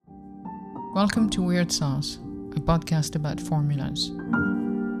Welcome to Weird Sauce, a podcast about formulas.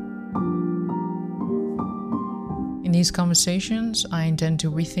 In these conversations, I intend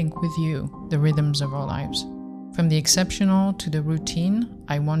to rethink with you the rhythms of our lives. From the exceptional to the routine,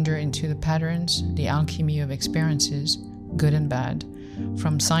 I wander into the patterns, the alchemy of experiences, good and bad,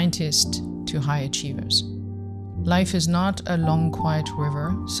 from scientists to high achievers. Life is not a long, quiet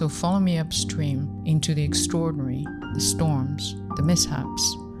river, so follow me upstream into the extraordinary, the storms, the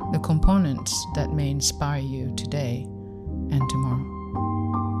mishaps, the components that may inspire you today and tomorrow.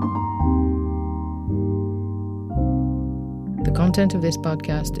 The content of this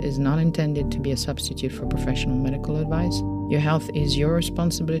podcast is not intended to be a substitute for professional medical advice. Your health is your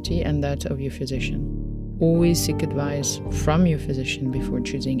responsibility and that of your physician. Always seek advice from your physician before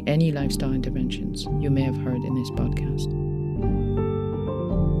choosing any lifestyle interventions you may have heard in this podcast.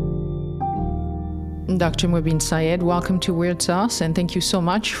 Dr. Mobeen Syed, welcome to Weird Sauce, and thank you so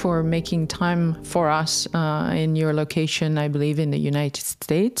much for making time for us in your location, I believe, in the United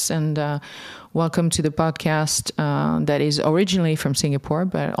States. And welcome to the podcast that is originally from Singapore,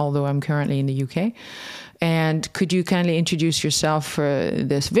 but although I'm currently in the UK. And could you kindly introduce yourself for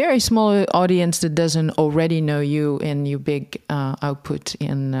this very small audience that doesn't already know you and your big output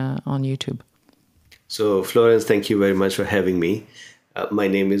on YouTube? So, Florence, thank you very much for having me. My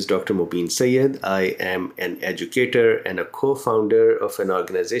name is Dr. Mobeen Syed. I am an educator and a co-founder of an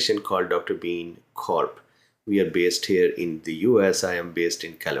organization called Dr. Bean Corp. We are based here in the US. I am based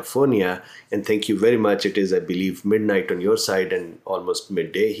in California. And thank you very much. It is, I believe, midnight on your side and almost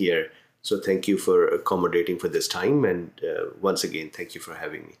midday here. So thank you for accommodating for this time. And once again, thank you for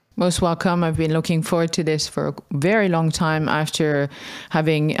having me. Most welcome. I've been looking forward to this for a very long time after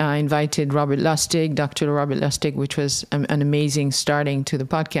having invited Robert Lustig, Dr. Robert Lustig, which was an amazing starting to the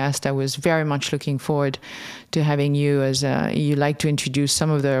podcast. I was very much looking forward to having you as you like to introduce some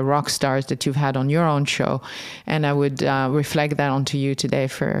of the rock stars that you've had on your own show. And I would reflect that onto you today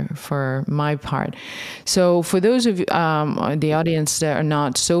for my part. So for those of the audience that are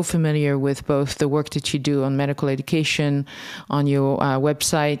not so familiar with both the work that you do on medical education on your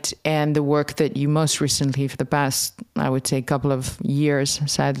website and the work that you most recently, for the past, I would say, couple of years,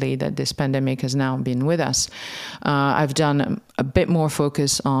 sadly, that this pandemic has now been with us. I've done a bit more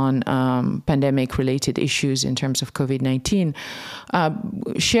focus on pandemic-related issues in terms of COVID-19.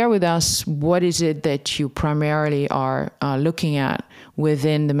 Share with us what is it that you primarily are looking at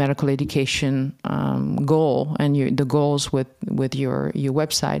within the medical education goal and the goals with your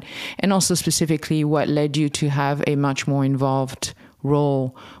website, and also specifically what led you to have a much more involved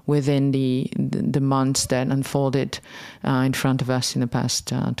role within the months that unfolded in front of us in the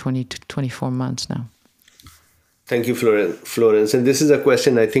past 20 to 24 months now. Thank you, Florence. And this is a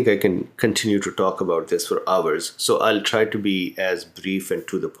question I think I can continue to talk about this for hours. So I'll try to be as brief and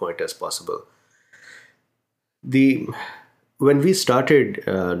to the point as possible. When we started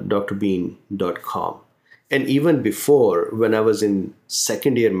drbean.com, and even before, when I was in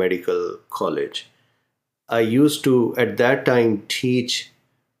second year medical college, I used to, at that time, teach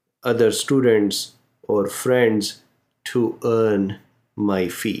other students or friends to earn my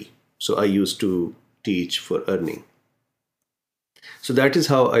fee. So I used to teach for earning. So that is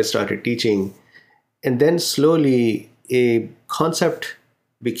how I started teaching. And then slowly a concept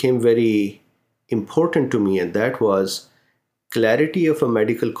became very important to me, and that was clarity of a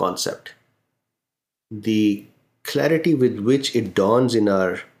medical concept. The clarity with which it dawns in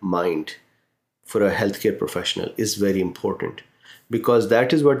our mind for a healthcare professional is very important, because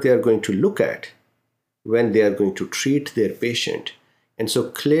that is what they are going to look at when they are going to treat their patient. And so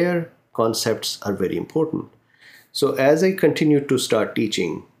clear concepts are very important. So as I continued to start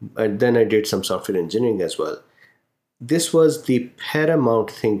teaching, and then I did some software engineering as well, this was the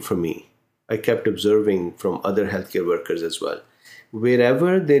paramount thing for me. I kept observing from other healthcare workers as well.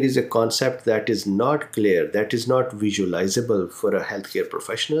 Wherever there is a concept that is not clear, that is not visualizable for a healthcare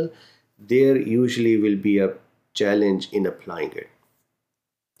professional, there usually will be a challenge in applying it.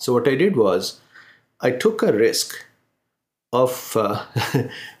 So what I did was I took a risk of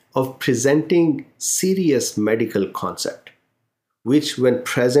of presenting serious medical concept, which when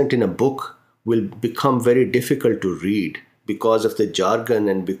present in a book will become very difficult to read because of the jargon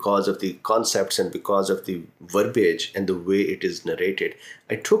and because of the concepts and because of the verbiage and the way it is narrated.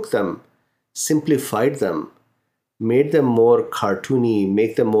 I took them, simplified them, made them more cartoony,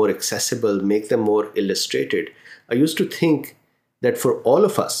 make them more accessible, make them more illustrated. I used to think that for all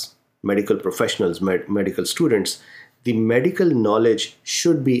of us, medical professionals, medical students, the medical knowledge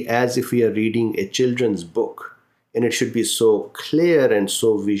should be as if we are reading a children's book. And it should be so clear and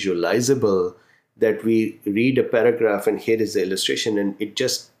so visualizable that we read a paragraph and here is the illustration, and it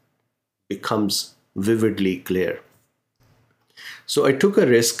just becomes vividly clear. So I took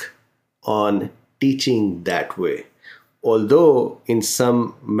a risk on teaching that way. Although in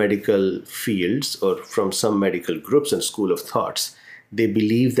some medical fields or from some medical groups and school of thoughts, they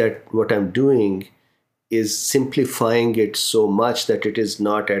believe that what I'm doing is simplifying it so much that it is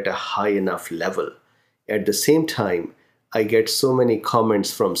not at a high enough level. At the same time, I get so many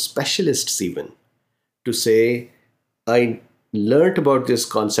comments from specialists even to say, I learned about this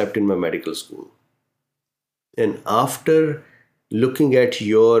concept in my medical school. And after looking at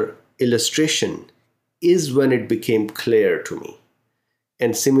your illustration is when it became clear to me.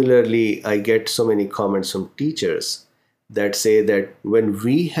 And similarly, I get so many comments from teachers that say that when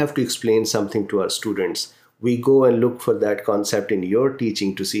we have to explain something to our students, we go and look for that concept in your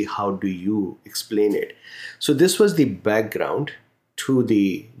teaching to see how do you explain it. So this was the background to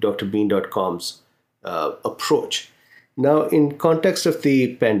the drbean.com's approach. Now, in context of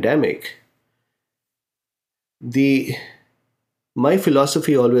the pandemic, my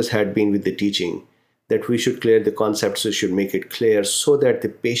philosophy always had been with the teaching that we should clear the concepts, we should make it clear so that the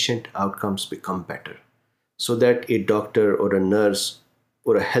patient outcomes become better, so that a doctor or a nurse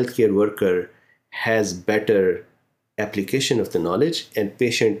or a healthcare worker has better application of the knowledge and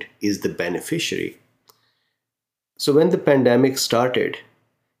patient is the beneficiary. So when the pandemic started,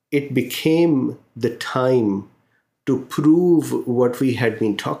 it became the time to prove what we had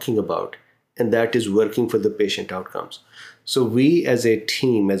been talking about, and that is working for the patient outcomes. So we as a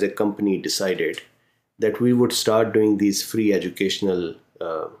team, as a company, decided that we would start doing these free educational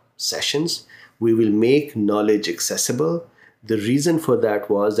sessions. We will make knowledge accessible. The reason for that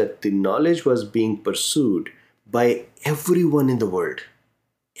was that the knowledge was being pursued by everyone in the world.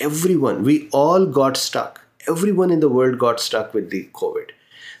 Everyone. We all got stuck. Everyone in the world got stuck with the COVID.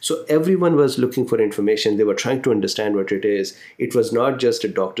 So everyone was looking for information. They were trying to understand what it is. It was not just a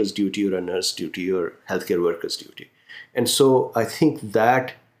doctor's duty or a nurse duty or healthcare worker's duty. And so I think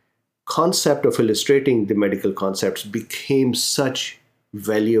that concept of illustrating the medical concepts became such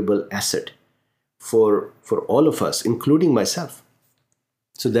valuable asset for all of us, including myself.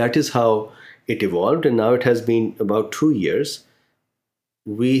 So that is how it evolved. And now it has been about 2 years.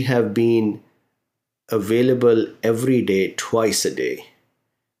 We have been available every day, twice a day,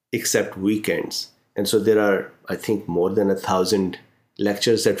 except weekends. And so there are, I think, more than 1,000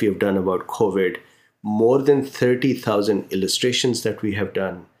 lectures that we have done about COVID, more than 30,000 illustrations that we have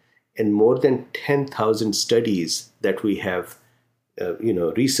done, and more than 10,000 studies that we have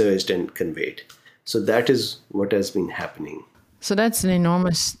researched and conveyed. So that is what has been happening. So that's an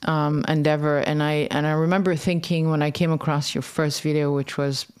enormous endeavor. And I remember thinking when I came across your first video, which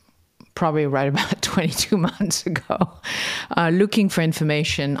was probably right about 22 months ago, looking for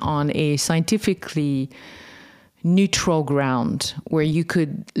information on a scientifically neutral ground where you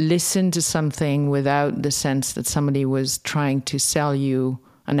could listen to something without the sense that somebody was trying to sell you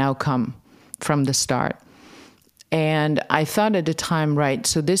an outcome from the start. And I thought at the time, right,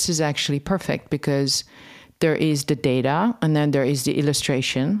 so this is actually perfect because there is the data and then there is the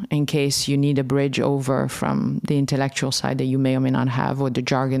illustration in case you need a bridge over from the intellectual side that you may or may not have or the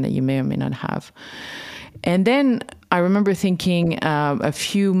jargon that you may or may not have. And then I remember thinking a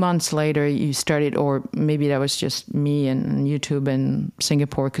few months later you started, or maybe that was just me and YouTube and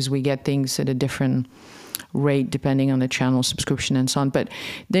Singapore because we get things at a different rate depending on the channel subscription and so on. But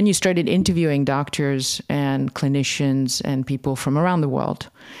then you started interviewing doctors and clinicians and people from around the world.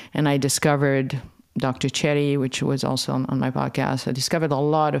 And I discovered Dr. Cherry, which was also on my podcast. I discovered a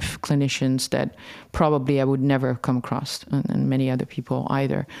lot of clinicians that probably I would never have come across, and many other people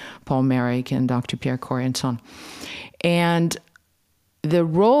either, Paul Merrick and Dr. Pierre Corey and so on. And the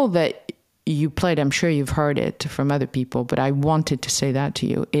role that you played, I'm sure you've heard it from other people, but I wanted to say that to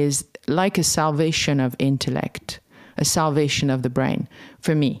you, is like a salvation of intellect, a salvation of the brain,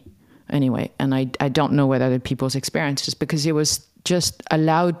 for me anyway. And I don't know what other people's experiences, because it was just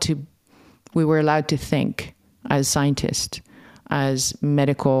we were allowed to think as scientists, as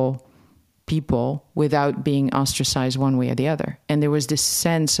medical people, without being ostracized one way or the other. And there was this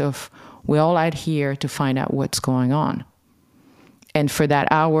sense of, we all out here to find out what's going on. And for that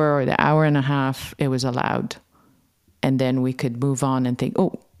hour or the hour and a half, it was allowed. And then we could move on and think,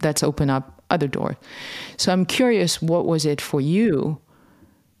 oh, let's open up other doors. So I'm curious, what was it for you,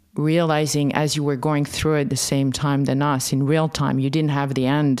 realizing as you were going through it the same time than us, in real time, you didn't have the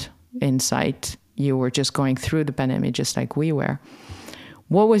end in sight. You were just going through the pandemic just like we were.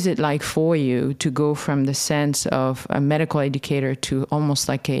 What was it like for you to go from the sense of a medical educator to almost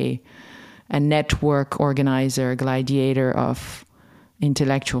like a network organizer, gladiator of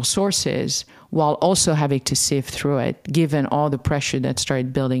intellectual sources while also having to sift through it, given all the pressure that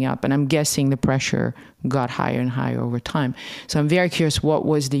started building up. And I'm guessing the pressure got higher and higher over time. So I'm very curious, what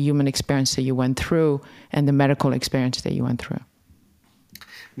was the human experience that you went through and the medical experience that you went through?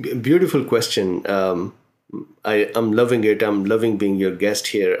 Beautiful question. I'm loving it. I'm loving being your guest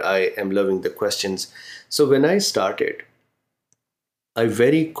here. I am loving the questions. So when I started, I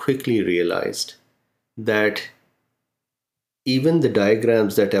very quickly realized that even the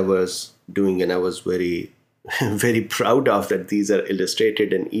diagrams that I was doing, and I was very, very proud of that these are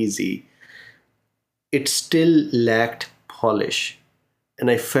illustrated and easy, it still lacked polish. And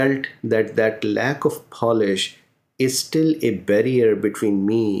I felt that that lack of polish is still a barrier between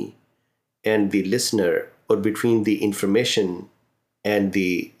me and the listener, or between the information and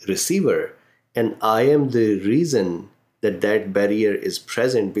the receiver. And I am the reason that that barrier is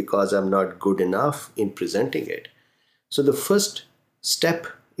present, because I'm not good enough in presenting it. So the first step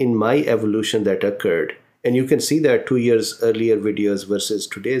in my evolution that occurred, and you can see that 2 years earlier videos versus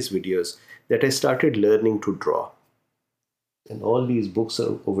today's videos, that I started learning to draw. And all these books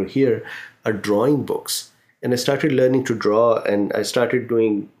over here are drawing books. And I started learning to draw, and I started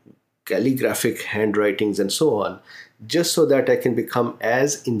doing calligraphic handwritings and so on, just so that I can become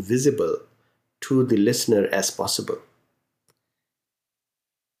as invisible to the listener as possible.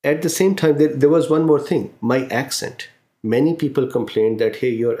 At the same time, there was one more thing, my accent. Many people complained that,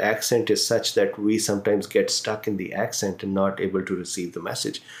 hey, your accent is such that we sometimes get stuck in the accent and not able to receive the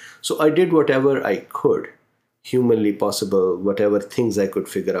message. So I did whatever I could, humanly possible, whatever things I could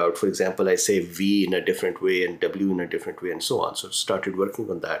figure out. For example, I say V in a different way and W in a different way and so on. So I started working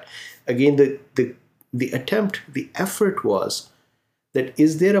on that. Again, the attempt, the effort was that,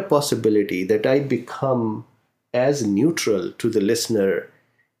 is there a possibility that I become as neutral to the listener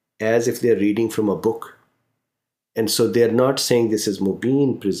as if they're reading from a book? And so they're not saying this is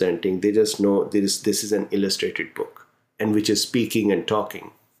Mobeen presenting, they just know this is an illustrated book, and which is speaking and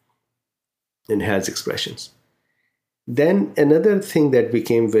talking and has expressions. Then another thing that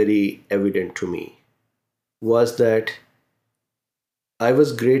became very evident to me was that I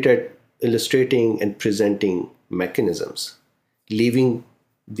was great at illustrating and presenting mechanisms, leaving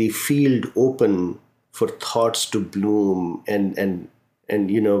the field open for thoughts to bloom and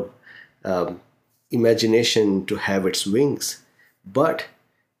imagination to have its wings. But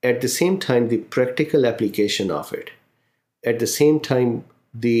at the same time, the practical application of it, at the same time,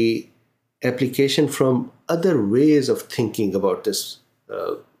 the application from other ways of thinking about this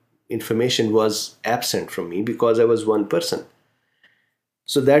information was absent from me, because I was one person.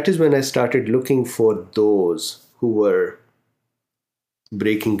 So that is when I started looking for those who were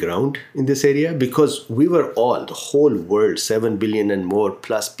breaking ground in this area, because we were all, the whole world, 7 billion and more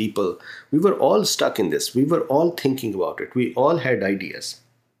plus people, we were all stuck in this. We were all thinking about it. We all had ideas.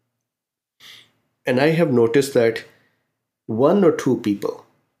 And I have noticed that one or two people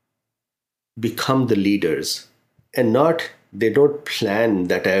become the leaders, and they don't plan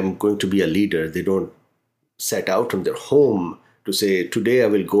that I am going to be a leader. They don't set out from their home to say, today I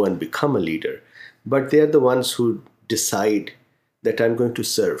will go and become a leader. But they are the ones who decide that I'm going to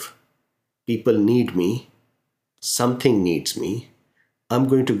serve. People need me. Something needs me. I'm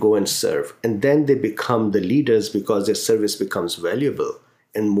going to go and serve. And then they become the leaders, because their service becomes valuable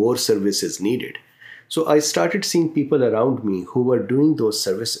and more service is needed. So I started seeing people around me who were doing those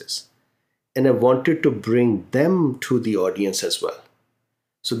services, and I wanted to bring them to the audience as well.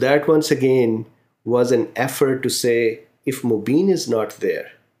 So that once again was an effort to say, if Mobeen is not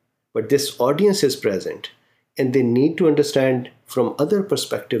there, but this audience is present, and they need to understand from other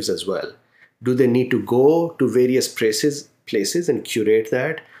perspectives as well. Do they need to go to various places and curate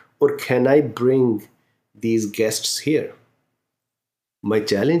that? Or can I bring these guests here? My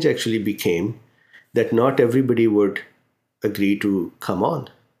challenge actually became that not everybody would agree to come on.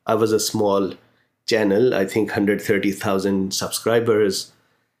 I was a small channel, I think 130,000 subscribers,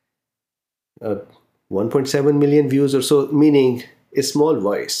 1.7 million views or so, meaning a small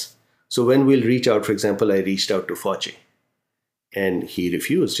voice. So when we'll reach out, for example, I reached out to Fauci, and he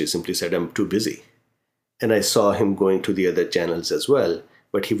refused. He simply said, I'm too busy. And I saw him going to the other channels as well,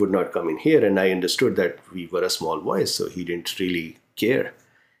 but he would not come in here. And I understood that we were a small voice, so he didn't really care.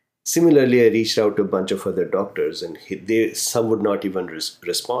 Similarly, I reached out to a bunch of other doctors, and some would not even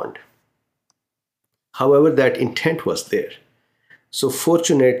respond. However, that intent was there. So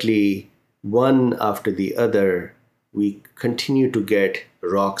fortunately, one after the other, we continue to get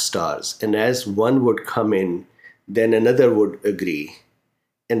rock stars. And as one would come in, then another would agree.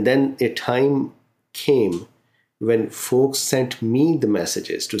 And then a time came when folks sent me the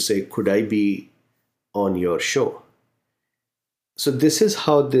messages to say, could I be on your show? So this is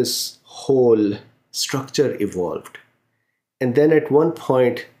how this whole structure evolved. And then at one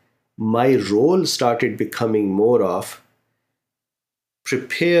point, my role started becoming more of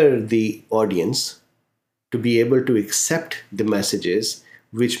prepare the audience to be able to accept the messages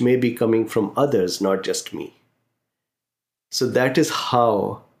which may be coming from others, not just me. So that is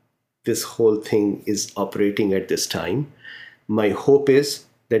how this whole thing is operating at this time. My hope is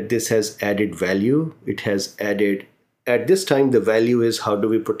that this has added value. It has added, at this time, the value is how do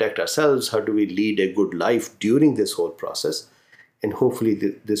we protect ourselves? How do we lead a good life during this whole process? And hopefully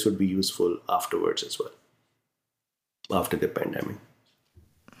this would be useful afterwards as well, after the pandemic.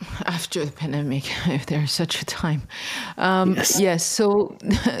 After the pandemic, if there's such a time. Yes. Yes. So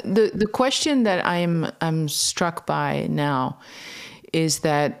the question that I'm struck by now is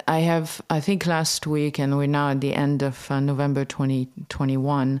that I think last week, and we're now at the end of November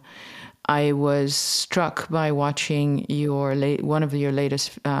 2021, I was struck by watching one of your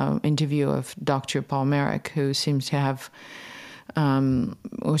latest interview of Dr. Paul Marik, who seems to have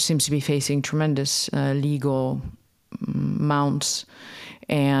or seems to be facing tremendous legal mounts.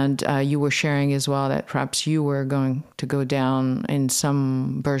 And you were sharing as well that perhaps you were going to go down in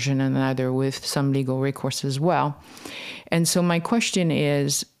some version or another with some legal recourse as well. And so my question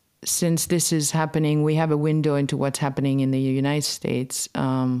is, since this is happening, we have a window into what's happening in the United States.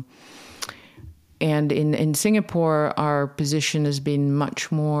 And in Singapore, our position has been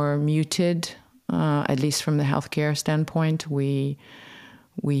much more muted, at least from the healthcare standpoint. We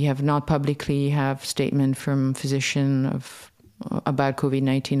have not publicly have statement from physician about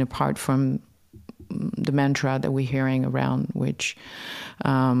COVID-19 apart from the mantra that we're hearing around, which,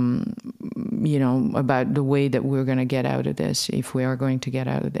 about the way that we're going to get out of this, if we are going to get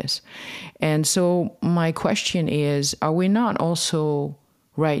out of this. And so my question is, are we not also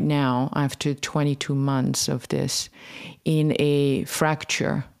right now, after 22 months of this, in a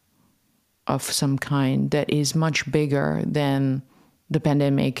fracture of some kind that is much bigger than the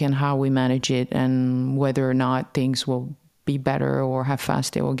pandemic and how we manage it and whether or not things will be better or how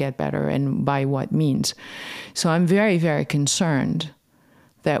fast they will get better and by what means? So I'm very, very concerned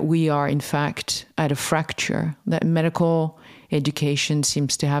that we are, in fact, at a fracture, that medical education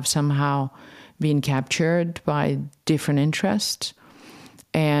seems to have somehow been captured by different interests.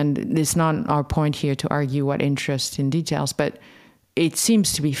 And it's not our point here to argue what interests in details, but it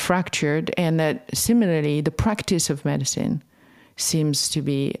seems to be fractured, and that similarly, the practice of medicine seems to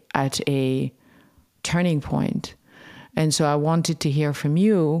be at a turning point. And so I wanted to hear from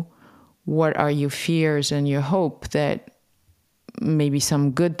you, what are your fears and your hope that maybe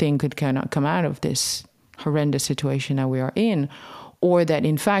some good thing could kind of come out of this horrendous situation that we are in, or that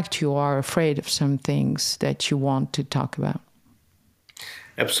in fact you are afraid of some things that you want to talk about?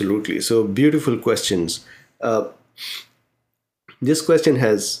 Absolutely. So beautiful questions. This question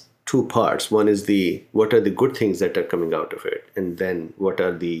has two parts. One is what are the good things that are coming out of it? And then what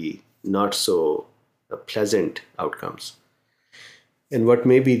are the not so pleasant outcomes? And what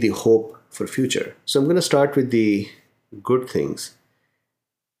may be the hope for future? So I'm going to start with the good things.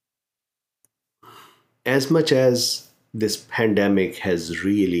 As much as this pandemic has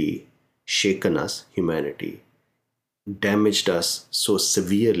really shaken us, humanity, damaged us so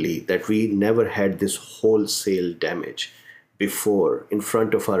severely that we never had this wholesale damage before in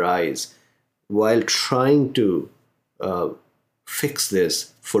front of our eyes, while trying to fix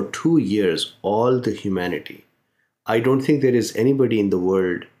this for 2 years, all the humanity. I don't think there is anybody in the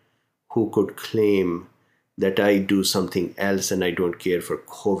world who could claim that I do something else and I don't care for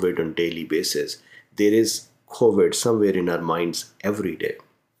COVID on a daily basis. There is COVID somewhere in our minds every day.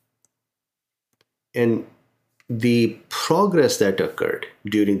 And the progress that occurred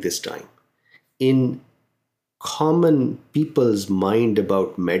during this time in common people's mind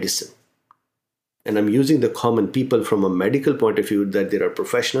about medicine, and I'm using the common people from a medical point of view, that there are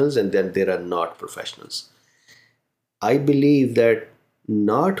professionals and then there are not professionals. I believe that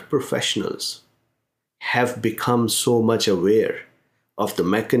not professionals have become so much aware of the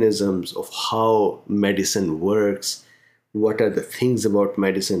mechanisms of how medicine works, what are the things about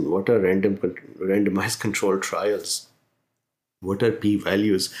medicine, what are randomized controlled trials, what are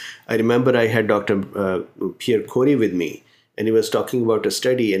p-values. I remember I had Dr. Pierre Corey with me, and he was talking about a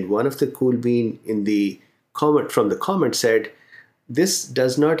study, and one of the cool bean in the comment said, this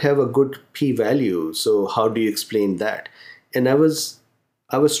does not have a good p-value, so how do you explain that? And I was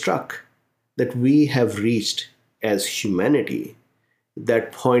struck that we have reached as humanity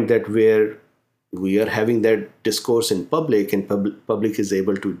that point that where we are having that discourse in public and public is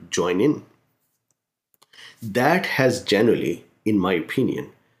able to join in. That has generally, in my opinion,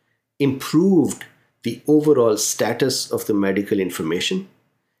 improved the overall status of the medical information.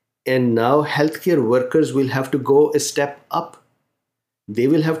 And now healthcare workers will have to go a step up. They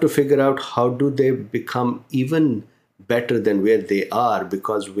will have to figure out how do they become even better than where they are,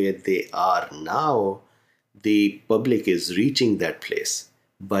 because where they are now, the public is reaching that place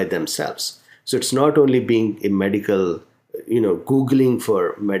by themselves. So it's not only being a medical, Googling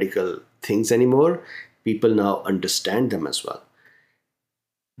for medical things anymore. People now understand them as well.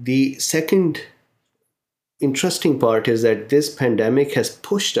 The second interesting part is that this pandemic has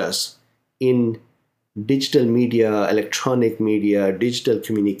pushed us in digital media, electronic media, digital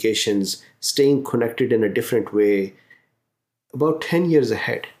communications, staying connected in a different way, about 10 years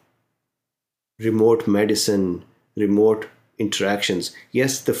ahead. Remote medicine, remote interactions.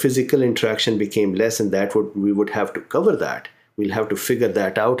 Yes, the physical interaction became less, and we would have to cover that. We'll have to figure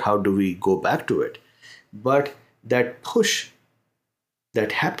that out. How do we go back to it? But that push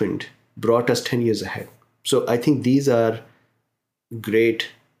that happened brought us 10 years ahead. So I think these are great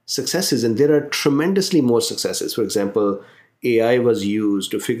successes, and there are tremendously more successes. For example, AI was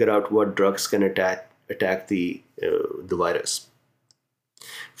used to figure out what drugs can attack the virus.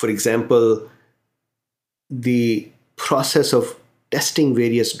 For example, the process of testing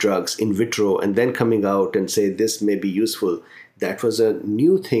various drugs in vitro and then coming out and say this may be useful, that was a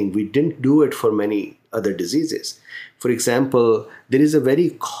new thing. We didn't do it for many other diseases. For example, there is a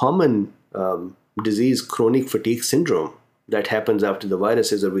very common disease, chronic fatigue syndrome, that happens after the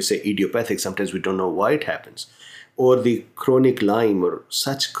viruses, or we say idiopathic. Sometimes we don't know why it happens. Or the chronic Lyme, or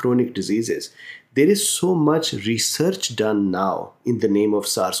such chronic diseases. There is so much research done now in the name of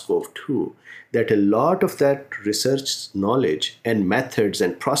SARS-CoV-2 that a lot of that research knowledge and methods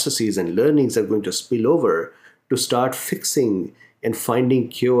and processes and learnings are going to spill over to start fixing and finding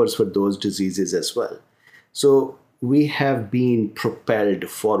cures for those diseases as well. So we have been propelled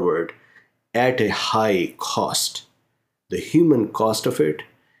forward at a high cost. The human cost of it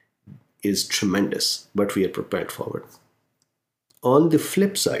is tremendous, but we are propelled forward. On the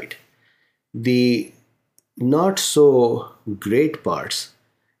flip side, the not so great parts,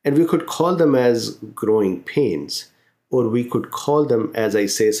 and we could call them as growing pains, or we could call them, as I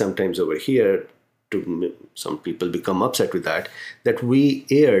say sometimes over here, some people become upset with that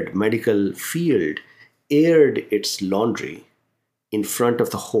medical field aired its laundry in front of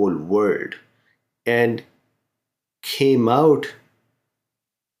the whole world and came out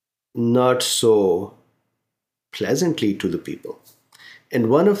not so pleasantly to the people. And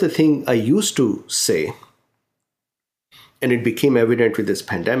one of the things I used to say, and it became evident with this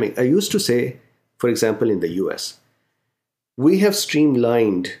pandemic, I used to say, for example, in the US, we have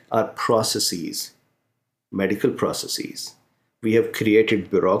streamlined our processes, medical processes. We have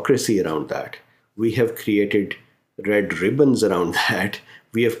created bureaucracy around that. We have created red ribbons around that.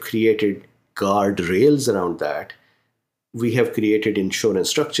 We have created guardrails around that. We have created insurance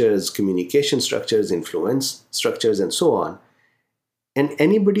structures, communication structures, influence structures, and so on. And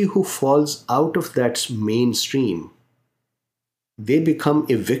anybody who falls out of that mainstream, they become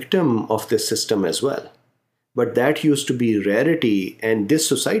a victim of the system as well. But that used to be rarity, and this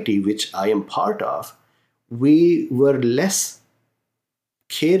society, which I am part of, we were less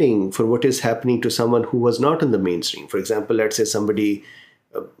caring for what is happening to someone who was not in the mainstream. For example, let's say somebody,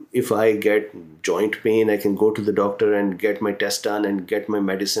 if I get joint pain, I can go to the doctor and get my test done and get my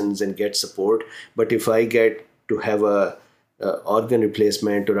medicines and get support. But if I get to have a organ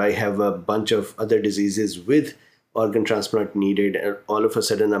replacement, or I have a bunch of other diseases with organ transplant needed, and all of a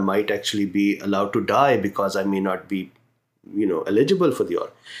sudden I might actually be allowed to die because I may not be, eligible for the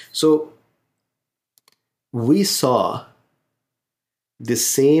organ. So we saw the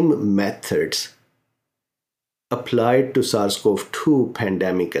same methods applied to SARS-CoV-2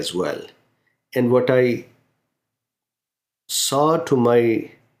 pandemic as well. And what I saw, to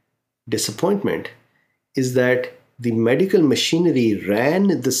my disappointment, is that the medical machinery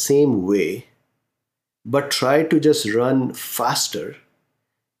ran the same way, but tried to just run faster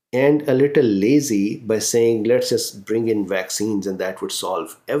and a little lazy by saying, let's just bring in vaccines and that would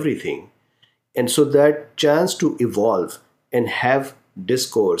solve everything. And so that chance to evolve and have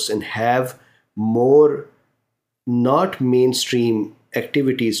discourse and have more not mainstream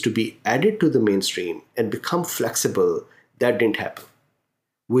activities to be added to the mainstream and become flexible, that didn't happen.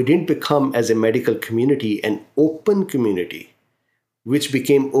 We didn't become, as a medical community, an open community, which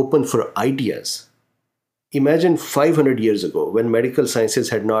became open for ideas. Imagine 500 years ago, when medical sciences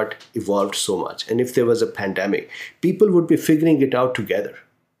had not evolved so much, and if there was a pandemic, people would be figuring it out together.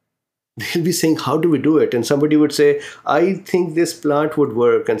 They'll be saying, how do we do it? And somebody would say, I think this plant would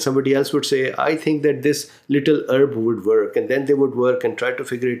work. And somebody else would say, I think that this little herb would work. And then they would work and try to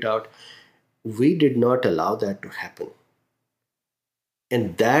figure it out. we did not allow that to happen.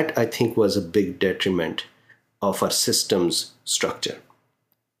 And that, I think, was a big detriment of our system's structure.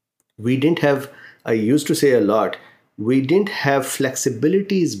 We didn't have, I used to say a lot, we didn't have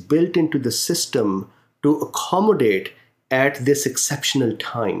flexibilities built into the system to accommodate at this exceptional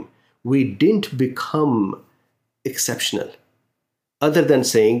time. We didn't become exceptional. Other than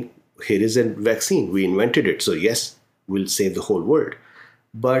saying, here is a vaccine, we invented it, so yes, we'll save the whole world.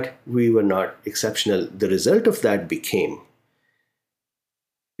 But we were not exceptional. The result of that became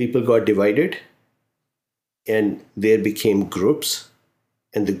people got divided, and there became groups,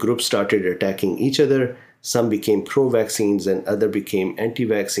 and the groups started attacking each other. Some became pro-vaccines and other became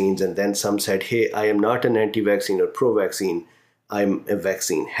anti-vaccines, and then some said, hey, I am not an anti-vaccine or pro-vaccine, I'm a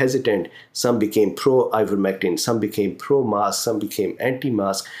vaccine hesitant. Some became pro-ivermectin, some became pro-mask, some became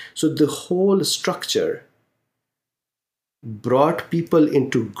anti-mask. So the whole structure brought people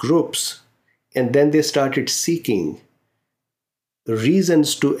into groups, and then they started seeking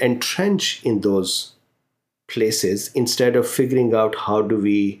reasons to entrench in those places instead of figuring out how do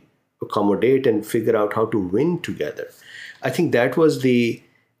we accommodate and figure out how to win together. I think that was the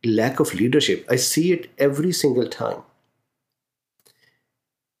lack of leadership. I see it every single time.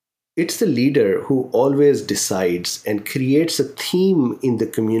 It's the leader who always decides and creates a theme in the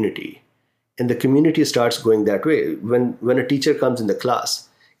community, and the community starts going that way. When a teacher comes in the class,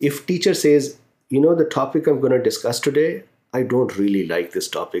 if teacher says, the topic I'm going to discuss today, I don't really like this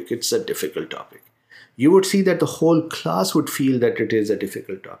topic, it's a difficult topic, you would see that the whole class would feel that it is a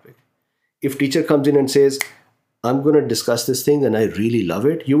difficult topic. If teacher comes in and says, I'm going to discuss this thing and I really love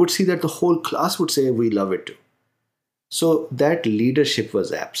it, you would see that the whole class would say, we love it too. So that leadership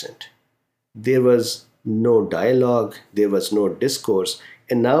was absent. There was no dialogue, there was no discourse.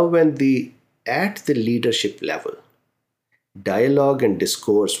 And now when at the leadership level, dialogue and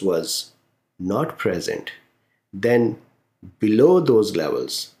discourse was not present, then below those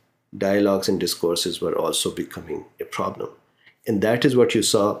levels, dialogues and discourses were also becoming a problem. And that is what you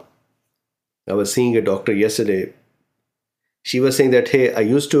saw. I was seeing a doctor yesterday. She was saying that, hey,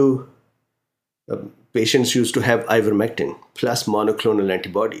 patients used to have ivermectin plus monoclonal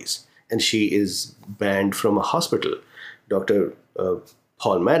antibodies, and she is banned from a hospital. Dr.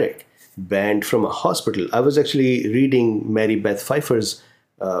 Paul Marik, banned from a hospital. I was actually reading Mary Beth Pfeiffer's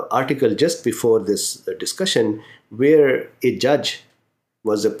article just before this discussion, where a judge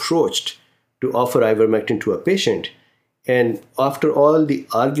was approached to offer ivermectin to a patient. And after all the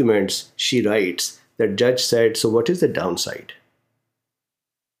arguments, she writes, the judge said, so what is the downside?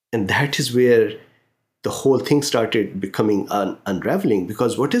 And that is where the whole thing started becoming unraveling,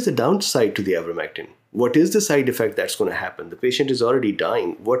 because what is the downside to the ivermectin? What is the side effect that's going to happen? The patient is already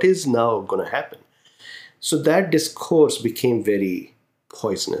dying. What is now going to happen? So that discourse became very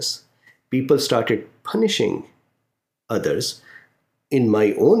poisonous. People started punishing others. In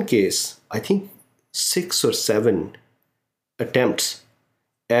my own case, I think 6 or 7 attempts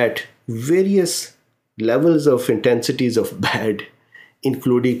at various levels of intensities of bad,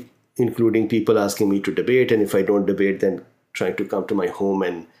 including people asking me to debate, and if I don't debate, then trying to come to my home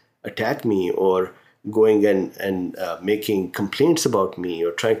and attack me, or going and making complaints about me,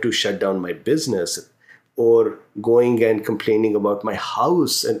 or trying to shut down my business, or going and complaining about my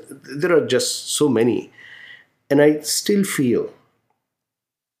house. And there are just so many. And I still feel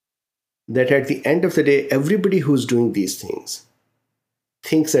that at the end of the day, everybody who's doing these things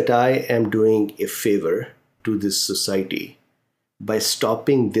thinks that I am doing a favor to this society by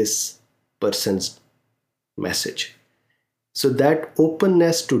stopping this person's message. So that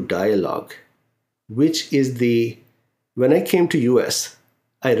openness to dialogue, which is when I came to US,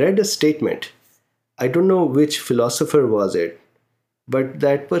 I read a statement. I don't know which philosopher was it, but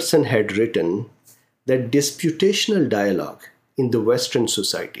that person had written that disputational dialogue in the Western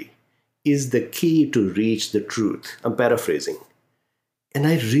society is the key to reach the truth. I'm paraphrasing. And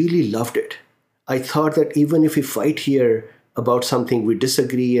I really loved it. I thought that even if we fight here about something, we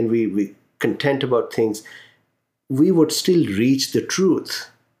disagree and we contend about things, we would still reach the truth.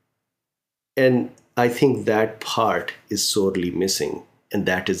 And I think that part is sorely missing. And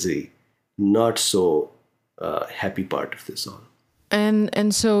that is a not so happy part of this all.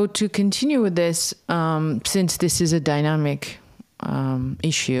 And so to continue with this, since this is a dynamic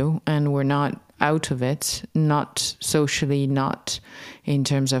issue and we're not out of it, not socially, not in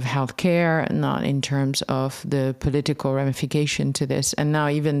terms of healthcare, not in terms of the political ramification to this, and now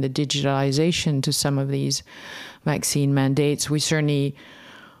even the digitalization to some of these vaccine mandates. We certainly,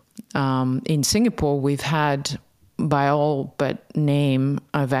 in Singapore, we've had by all but name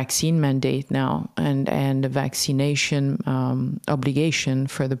a vaccine mandate now and a vaccination obligation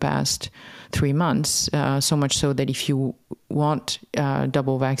for the past 3 months, so much so that if you want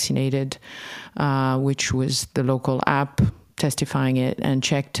double vaccinated, which was the local app testifying it, and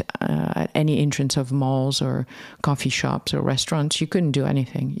checked at any entrance of malls or coffee shops or restaurants, you couldn't do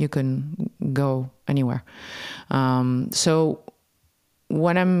anything. You couldn't go anywhere. So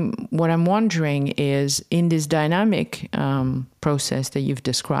what I'm wondering is, in this dynamic process that you've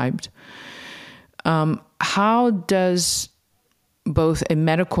described, how does both a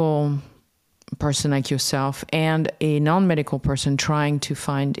medical person like yourself and a non-medical person trying to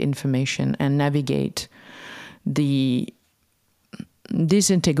find information and navigate the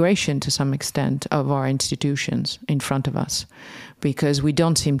disintegration to some extent of our institutions in front of us, because we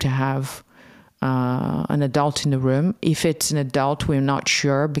don't seem to have an adult in the room. If it's an adult, we're not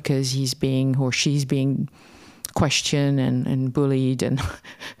sure because he's being or she's being questioned and bullied, and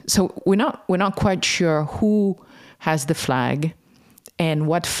so we're not quite sure who has the flag and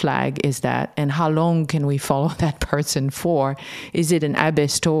what flag is that, and how long can we follow that person for? Is it an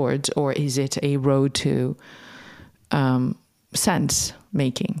abyss towards, or is it a road to sense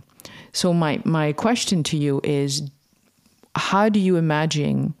making? So my question to you is, how do you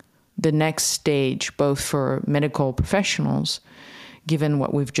imagine the next stage, both for medical professionals, given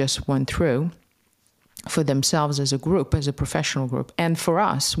what we've just went through, for themselves as a group, as a professional group, and for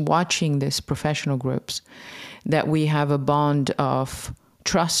us watching these professional groups that we have a bond of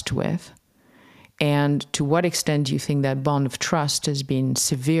trust with? And to what extent do you think that bond of trust has been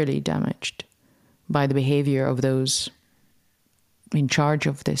severely damaged by the behavior of those in charge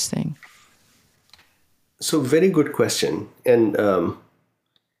of this thing? So very good question. And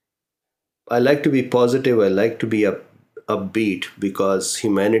I like to be positive. I like to be upbeat, because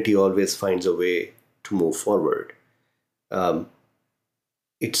humanity always finds a way to move forward.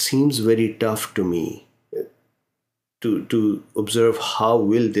 It seems very tough to me to observe how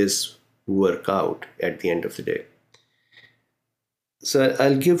will this work out at the end of the day. So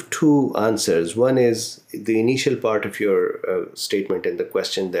I'll give two answers. One is the initial part of your statement and the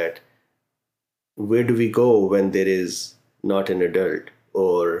question that where do we go when there is not an adult?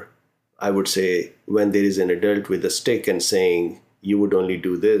 Or I would say when there is an adult with a stick and saying, you would only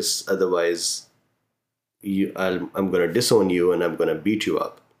do this, otherwise I'm going to disown you and I'm going to beat you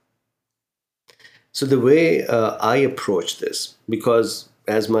up. So the way I approach this, because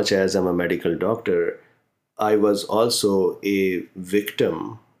as much as I'm a medical doctor, I was also a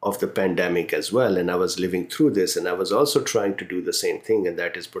victim of the pandemic as well. And I was living through this, and I was also trying to do the same thing, and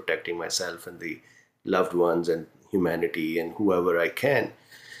that is protecting myself and the loved ones and humanity and whoever I can.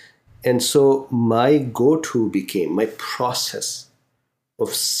 And so my go-to became, my process of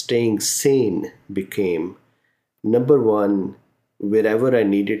staying sane became, number one, wherever I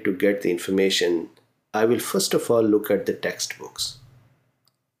needed to get the information, I will first of all look at the textbooks.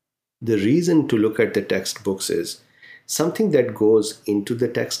 The reason to look at the textbooks is something that goes into the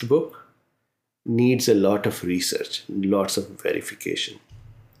textbook needs a lot of research, lots of verification,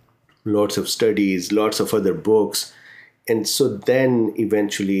 lots of studies, lots of other books. And so then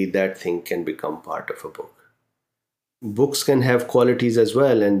eventually that thing can become part of a book. Books can have qualities as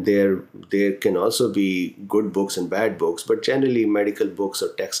well, and there can also be good books and bad books, but generally medical books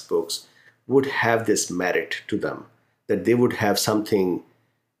or textbooks would have this merit to them, that they would have something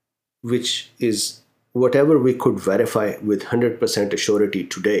which is whatever we could verify with 100% assurity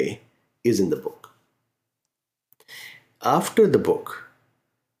today is in the book. After the book,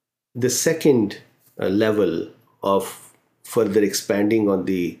 the second level of further expanding on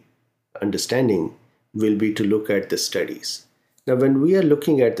the understanding will be to look at the studies. Now, when we are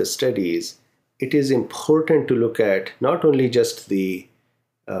looking at the studies, it is important to look at not only just the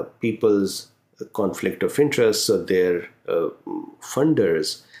people's conflict of interest or their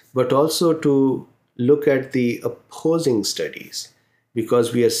funders, but also to look at the opposing studies,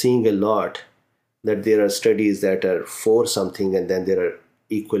 because we are seeing a lot that there are studies that are for something, and then there are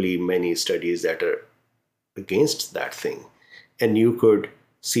equally many studies that are against that thing. And you could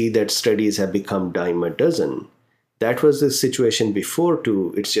see that studies have become dime a dozen. That was the situation before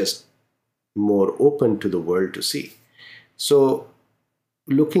too. It's just more open to the world to see. So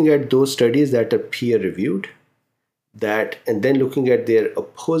looking at those studies that are peer reviewed, that, and then looking at their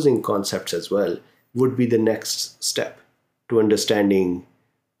opposing concepts as well, would be the next step to understanding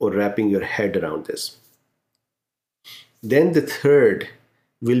or wrapping your head around this. Then the third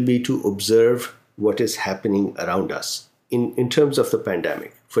will be to observe what is happening around us in terms of the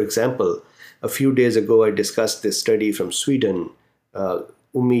pandemic. For example, a few days ago, I discussed this study from Sweden,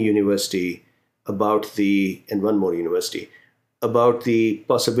 Umeå University, and one more university, about the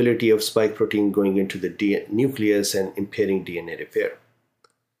possibility of spike protein going into the nucleus and impairing DNA repair.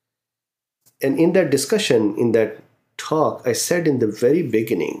 And in that discussion, in that talk, I said in the very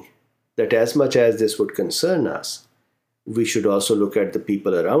beginning that as much as this would concern us, we should also look at the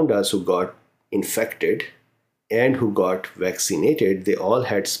people around us who got infected and who got vaccinated. They all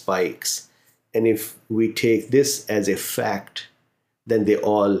had spikes. And if we take this as a fact, then they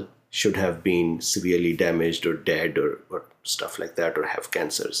all should have been severely damaged or dead or stuff like that, or have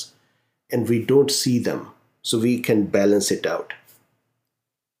cancers. And we don't see them, so we can balance it out.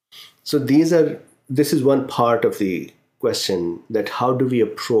 So this is one part of the question, that how do we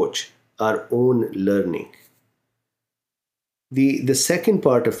approach our own learning? The second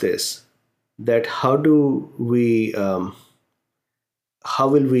part of this, that how will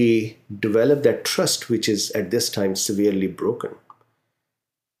we develop that trust which is at this time severely broken?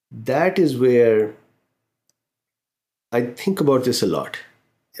 That is where I think about this a lot.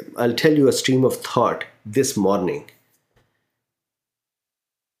 I'll tell you a stream of thought this morning.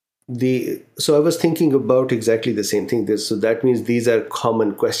 So I was thinking about exactly the same thing. So that means these are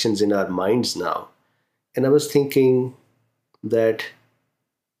common questions in our minds now. And I was thinking that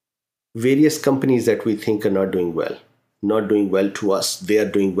various companies that we think are not doing well to us, they are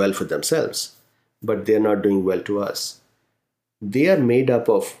doing well for themselves, but they're not doing well to us. They are made up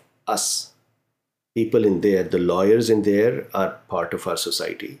of us. People in there, the lawyers in there are part of our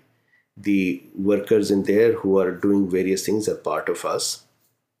society. The workers in there who are doing various things are part of us.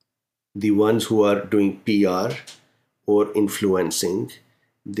 The ones who are doing PR or influencing,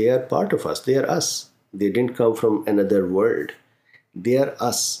 they are part of us. They are us. They didn't come from another world. They are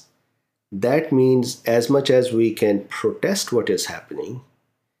us. That means as much as we can protest what is happening,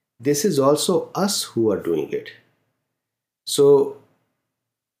 this is also us who are doing it. So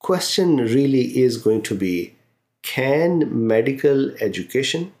question really is going to be, can medical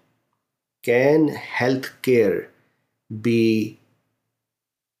education, can healthcare be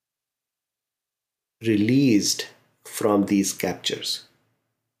released from these captures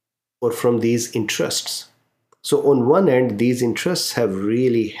or from these interests? So on one end, these interests have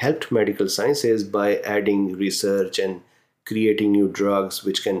really helped medical sciences by adding research and creating new drugs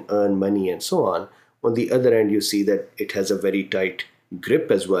which can earn money and so on. On the other end, you see that it has a very tight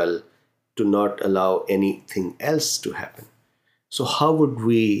grip as well to not allow anything else to happen. So how would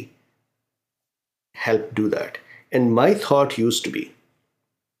we help do that? And my thought used to be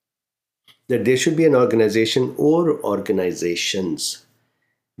that there should be an organization or organizations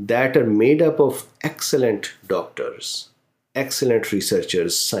that are made up of excellent doctors, excellent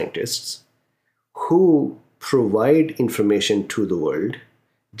researchers, scientists, who provide information to the world,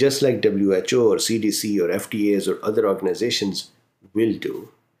 just like WHO or CDC or FDAs or other organizations will do.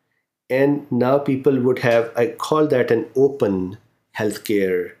 And now people would have, I call that an open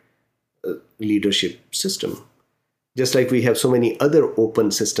healthcare leadership system, just like we have so many other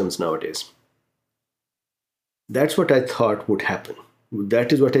open systems nowadays. That's what I thought would happen.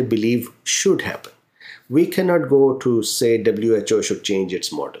 That is what I believe should happen. We cannot go to say WHO should change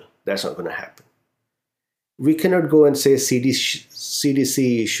its model. That's not going to happen. We cannot go and say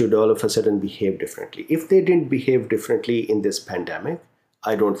CDC should all of a sudden behave differently. If they didn't behave differently in this pandemic,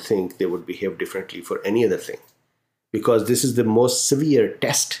 I don't think they would behave differently for any other thing, because this is the most severe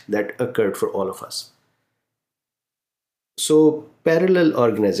test that occurred for all of us. So parallel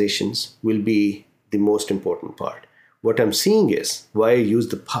organizations will be the most important part. What I'm seeing is, why I use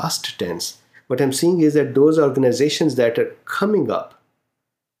the past tense, what I'm seeing is that those organizations that are coming up,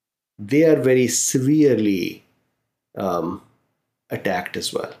 they are very severely attacked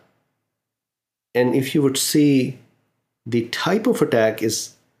as well. And if you would see, the type of attack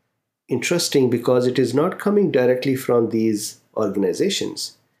is interesting because it is not coming directly from these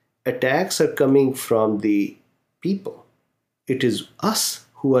organizations. Attacks are coming from the people. It is us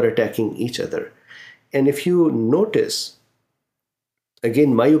who are attacking each other. And if you notice,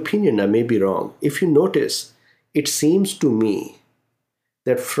 again, my opinion, I may be wrong. If you notice, it seems to me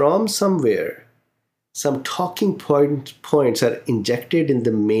that from somewhere, some talking points are injected in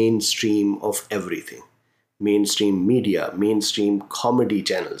the mainstream of everything. Mainstream media, mainstream comedy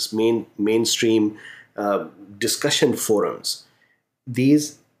channels, mainstream discussion forums.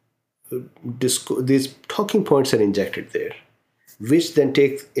 These talking points are injected there, which then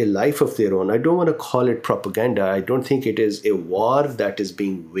take a life of their own. I don't want to call it propaganda. I don't think it is a war that is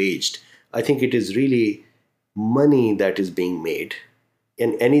being waged. I think it is really money that is being made,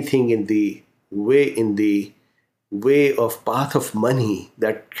 and anything in the way of path of money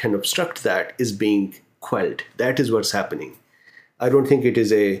that can obstruct that is being quelled. That is what's happening. I don't think it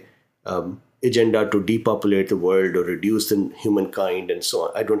is a agenda to depopulate the world or reduce the humankind and so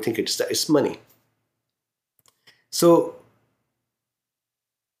on. I don't think it's that. It's money. So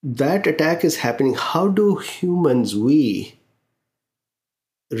that attack is happening. How do humans, we,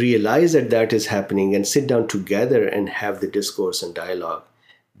 realize that that is happening and sit down together and have the discourse and dialogue?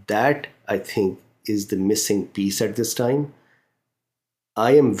 That, I think, is the missing piece at this time.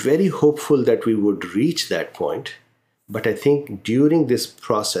 I am very hopeful that we would reach that point, but I think during this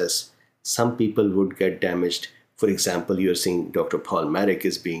process, some people would get damaged. For example, you're seeing Dr. Paul Marik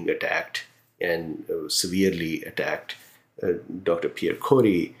is being attacked and severely attacked. Dr. Pierre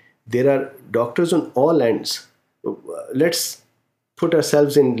Kory. There are doctors on all ends. Let's put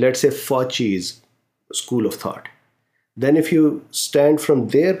ourselves in, let's say, Fauci's school of thought. Then if you stand from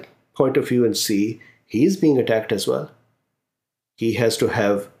their point of view and see, he's being attacked as well. He has to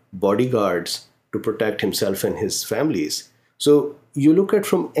have bodyguards to protect himself and his families. So you look at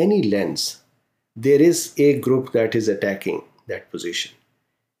from any lens, there is a group that is attacking that position.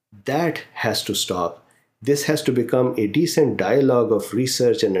 That has to stop. This has to become a decent dialogue of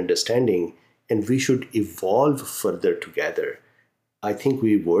research and understanding, and we should evolve further together. I think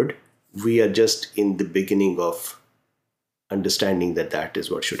we would. We are just in the beginning of understanding that that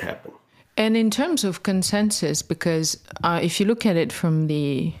is what should happen. And in terms of consensus, because if you look at it from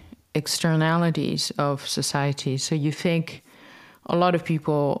the externalities of society, so you think a lot of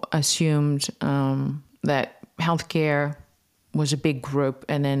people assumed that healthcare was a big group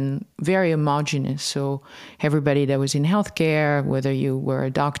and then very homogenous. So everybody that was in healthcare, whether you were a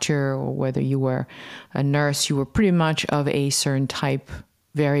doctor or whether you were a nurse, you were pretty much of a certain type,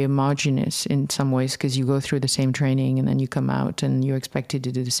 very homogenous in some ways, because you go through the same training and then you come out and you're expected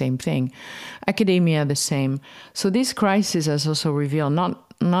to do the same thing. Academia, the same. So this crisis has also revealed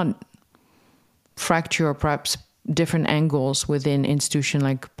not fracture or perhaps different angles within institutions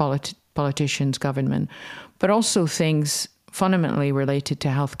like politicians, government, but also things fundamentally related to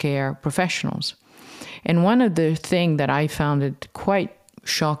healthcare professionals. And one of the things that I found it quite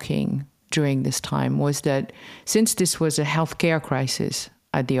shocking during this time was that since this was a healthcare crisis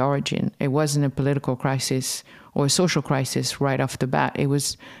at the origin, it wasn't a political crisis or a social crisis right off the bat. It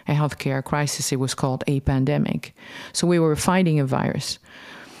was a healthcare crisis. It was called a pandemic. So we were fighting a virus.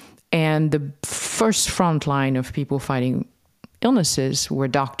 And the first front line of people fighting illnesses were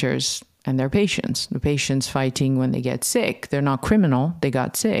doctors and their patients. The patients fighting when they get sick. They're not criminal. They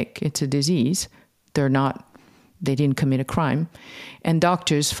got sick. It's a disease. They didn't commit a crime. And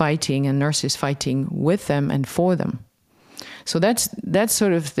doctors fighting and nurses fighting with them and for them. So that's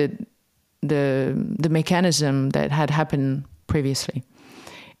sort of the mechanism that had happened previously.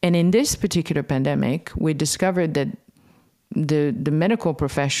 And in this particular pandemic, we discovered that the medical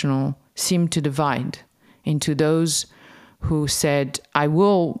professional seemed to divide into those who said, I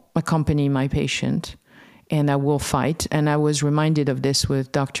will accompany my patient and I will fight. And I was reminded of this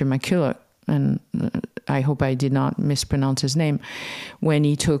with Dr. McCulloch, and I hope I did not mispronounce his name, when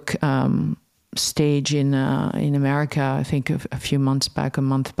he took stage in America, I think a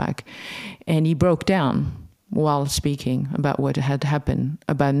month back, and he broke down while speaking about what had happened,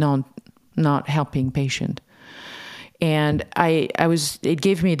 about not helping patient. And it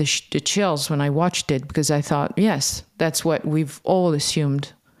gave me the chills when I watched it, because I thought, yes, that's what we've all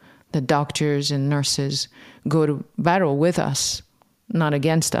assumed, that doctors and nurses go to battle with us, not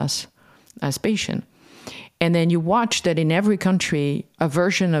against us as patient. And then you watch that in every country, a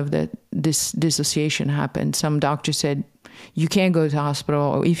version of this dissociation happened. Some doctor said, you can't go to the hospital,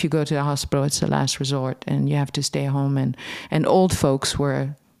 or if you go to the hospital, it's the last resort and you have to stay home. And old folks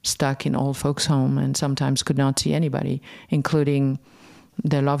were stuck in old folks' home and sometimes could not see anybody, including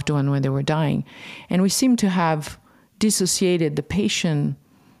their loved one when they were dying. And we seem to have dissociated the patient,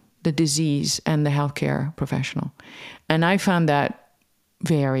 the disease, and the healthcare professional. And I found that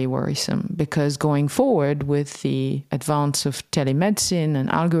very worrisome, because going forward with the advance of telemedicine and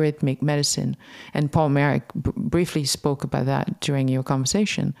algorithmic medicine, and Paul Marik briefly spoke about that during your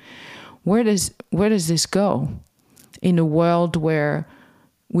conversation, where does this go in a world where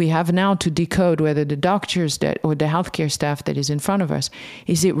we have now to decode whether the doctors or the healthcare staff that is in front of us,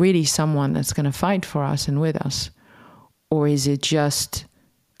 is it really someone that's going to fight for us and with us? Or is it just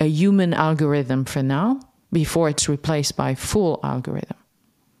a human algorithm for now before it's replaced by full algorithm?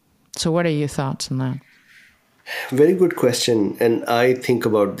 So what are your thoughts on that? Very good question. And I think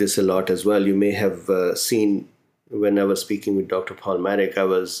about this a lot as well. You may have seen when I was speaking with Dr. Paul Marik, I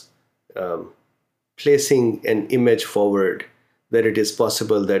was placing an image forward that it is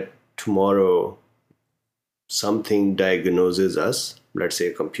possible that tomorrow something diagnoses us, let's say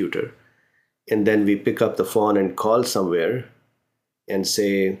a computer, and then we pick up the phone and call somewhere and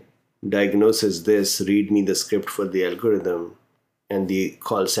say, diagnosis this, read me the script for the algorithm, and the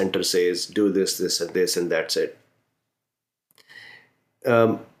call center says, do this, this, and this, and that's it.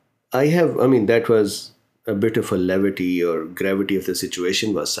 That was a bit of a levity or gravity of the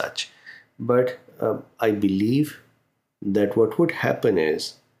situation was such. But I believe that what would happen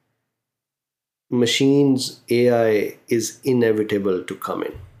is machines, AI is inevitable to come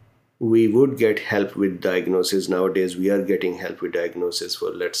in. We would get help with diagnosis. Nowadays, we are getting help with diagnosis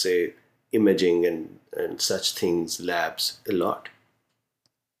for, let's say, imaging and such things, labs, a lot.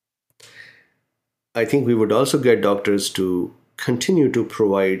 I think we would also get doctors to continue to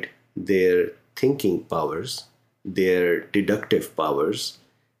provide their thinking powers, their deductive powers,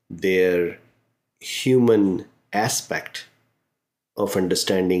 their human aspect of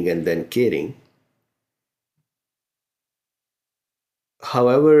understanding and then caring.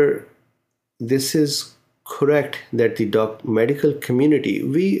 However, this is correct that the medical community,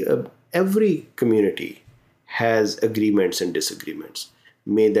 every community has agreements and disagreements.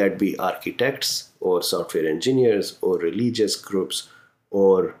 May that be architects or software engineers or religious groups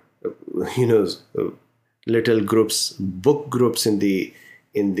or little groups, book groups in the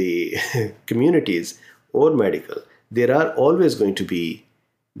communities or medical. There are always going to be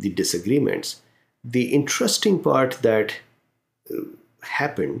the disagreements. The interesting part that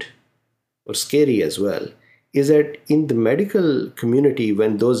happened, or scary as well, is that in the medical community,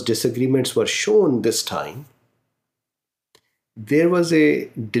 when those disagreements were shown this time, there was a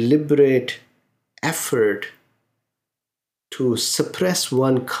deliberate effort to suppress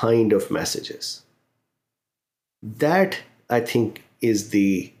one kind of messages. That, I think, is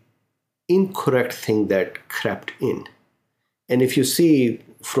the incorrect thing that crept in. And if you see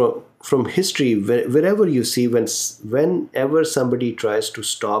from history, wherever you see, whenever somebody tries to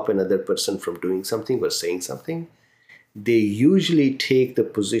stop another person from doing something or saying something, they usually take the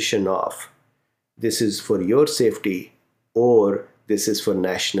position of, this is for your safety or this is for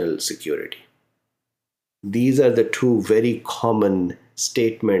national security. These are the two very common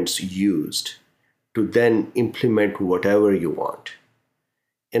statements used to then implement whatever you want.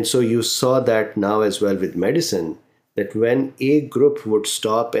 And so you saw that now as well with medicine, that when a group would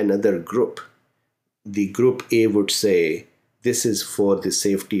stop another group, the group A would say, this is for the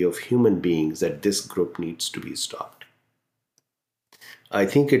safety of human beings, that this group needs to be stopped. I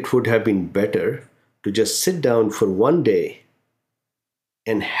think it would have been better to just sit down for one day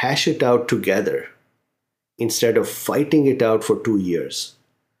and hash it out together instead of fighting it out for 2 years,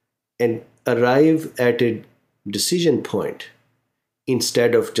 and arrive at a decision point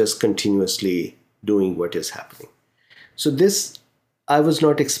instead of just continuously doing what is happening. So this, I was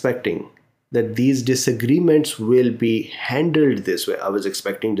not expecting that these disagreements will be handled this way. I was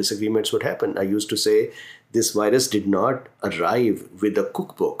expecting disagreements would happen. I used to say this virus did not arrive with a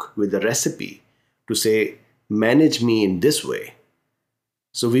cookbook, with a recipe to say, manage me in this way.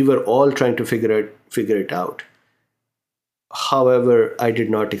 So we were all trying to figure it out. However, I did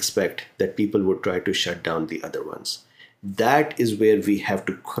not expect that people would try to shut down the other ones. That is where we have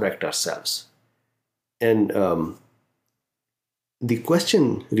to correct ourselves. And the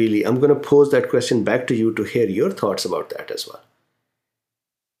question really, I'm going to pose that question back to you to hear your thoughts about that as well.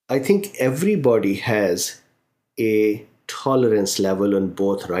 I think everybody has a tolerance level on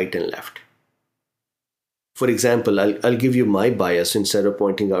both right and left. For example, I'll give you my bias instead of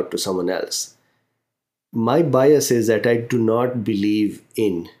pointing out to someone else. My bias is that I do not believe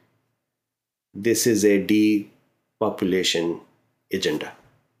in this is a depopulation agenda.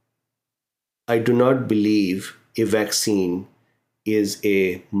 I do not believe a vaccine is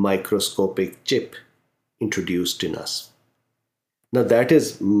a microscopic chip introduced in us. Now that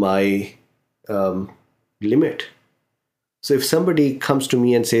is my limit. So if somebody comes to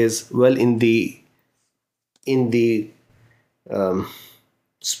me and says, well, in the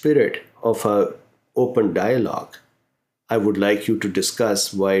spirit of a open dialogue, I would like you to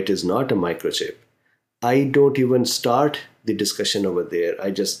discuss why it is not a microchip, I don't even start the discussion over there. I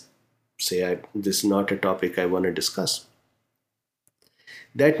just say, this is not a topic I want to discuss.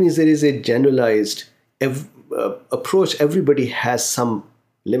 That means there is a generalized approach. Everybody has some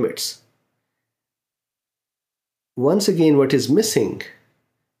limits. Once again, what is missing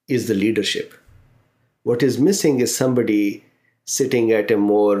is the leadership. What is missing is somebody sitting at a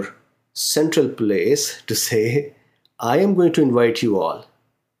more central place to say, I am going to invite you all.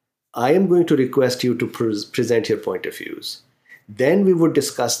 I am going to request you to present your point of views. Then we would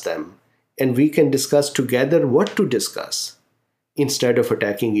discuss them, and we can discuss together what to discuss, instead of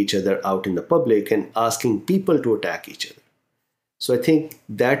attacking each other out in the public and asking people to attack each other. So I think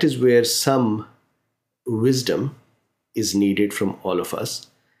that is where some wisdom is needed from all of us.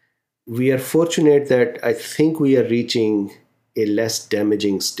 we are fortunate that I think we are reaching a less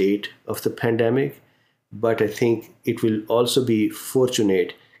damaging state of the pandemic, but I think it will also be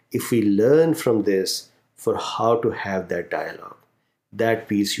fortunate if we learn from this for how to have that dialogue. That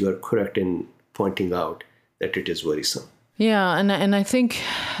piece you are correct in pointing out that it is worrisome. Yeah, and I think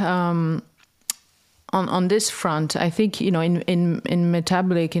on this front, I think in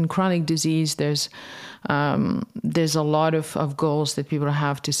metabolic in chronic disease, there's a lot of goals that people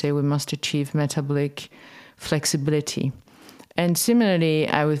have to say we must achieve metabolic flexibility, and similarly,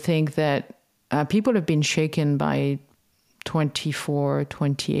 I would think that people have been shaken by 24,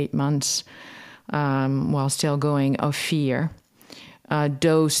 28 months while still going of fear.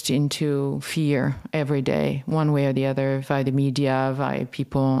 Dosed into fear every day, one way or the other, via the media, via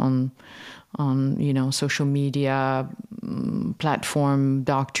people on social media platform,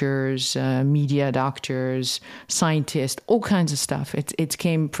 doctors, media doctors, scientists, all kinds of stuff. It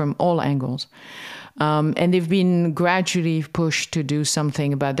came from all angles, and they've been gradually pushed to do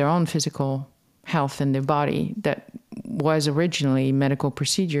something about their own physical health in their body that was originally medical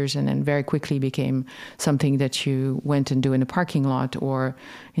procedures and then very quickly became something that you went and do in a parking lot or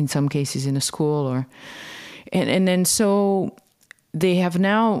in some cases in a school and then so they have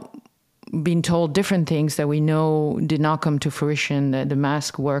now been told different things that we know did not come to fruition, that the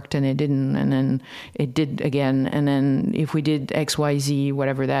mask worked and it didn't, and then it did again, and then if we did XYZ,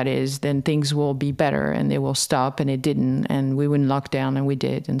 whatever that is, then things will be better and they will stop, and it didn't, and we wouldn't lock down and we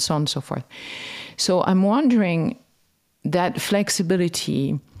did, and so on and so forth. So I'm wondering that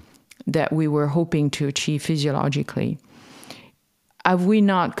flexibility that we were hoping to achieve physiologically, have we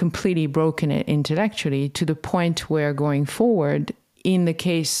not completely broken it intellectually to the point where going forward, in the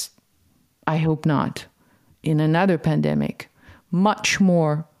case, I hope not, in another pandemic, much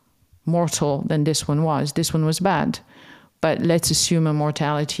more mortal than this one was bad, but let's assume a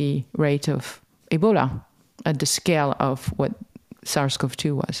mortality rate of Ebola at the scale of what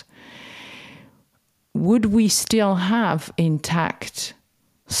SARS-CoV-2 was, would we still have intact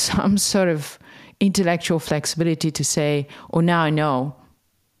some sort of intellectual flexibility to say, oh, now I know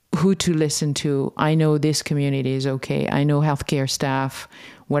who to listen to. I know this community is okay. I know healthcare staff,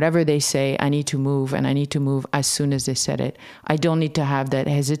 whatever they say, I need to move, and I need to move as soon as they said it. I don't need to have that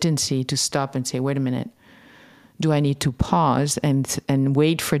hesitancy to stop and say, wait a minute, do I need to pause and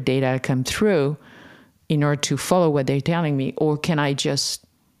wait for data to come through in order to follow what they're telling me? Or can I just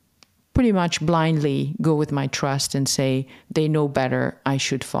pretty much blindly go with my trust and say, they know better, I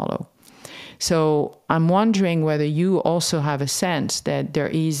should follow? So I'm wondering whether you also have a sense that there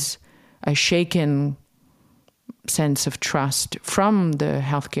is a shaken sense of trust from the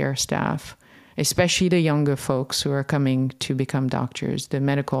healthcare staff, especially the younger folks who are coming to become doctors, the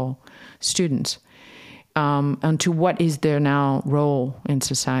medical students, and to what is their now role in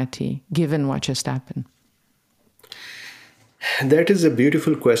society, given what just happened? That is a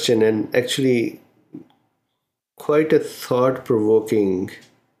beautiful question, and actually quite a thought-provoking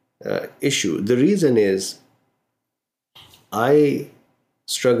issue. The reason is I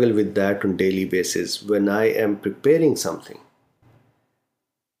struggle with that on daily basis when I am preparing something.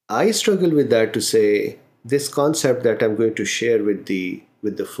 I struggle with that to say this concept that I'm going to share with the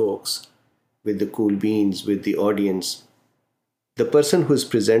folks, with the cool beans, with the audience, the person who's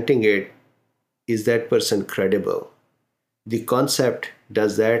presenting it, is that person credible? The concept,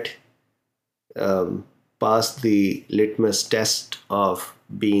 does that pass the litmus test of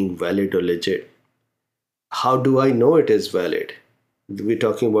being valid or legit? How do I know it is valid? We're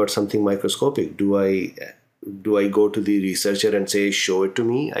talking about something microscopic. Do I go to the researcher and say, show it to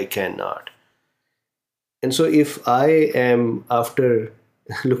me? I cannot. And so if I am, after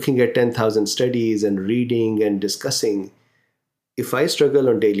looking at 10,000 studies and reading and discussing, if I struggle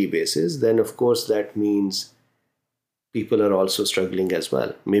on daily basis, then of course that means people are also struggling as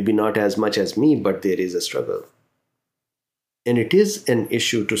well. Maybe not as much as me, but there is a struggle. And it is an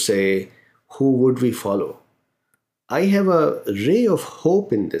issue to say, who would we follow? I have a ray of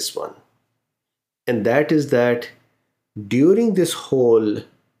hope in this one. And that is that during this whole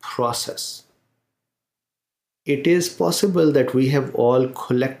process, it is possible that we have all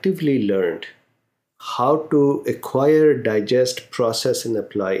collectively learned how to acquire, digest, process, and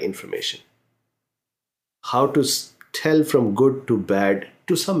apply information. How to tell from good to bad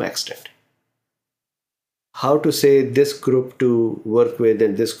to some extent. How to say this group to work with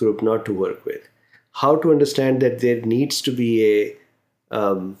and this group not to work with. How to understand that there needs to be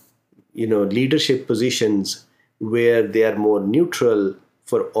a leadership positions where they are more neutral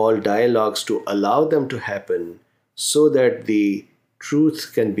for all dialogues to allow them to happen so that the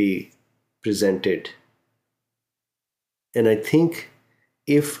truth can be presented. And I think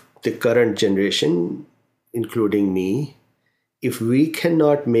if the current generation, including me, if we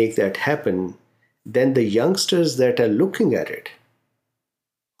cannot make that happen, then the youngsters that are looking at it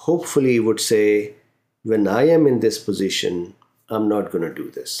hopefully would say, when I am in this position, I'm not going to do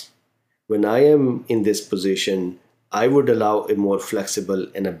this. When I am in this position, I would allow a more flexible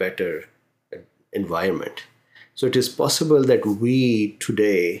and a better environment. So it is possible that we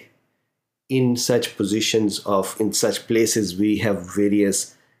today, in such positions in such places, we have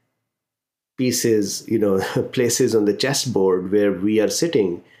various pieces, places on the chessboard where we are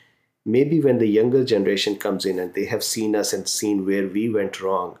sitting. Maybe when the younger generation comes in and they have seen us and seen where we went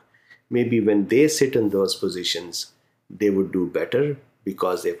wrong, maybe when they sit in those positions, they would do better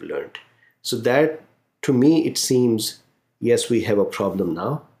because they've learned. So that, to me, it seems, yes, we have a problem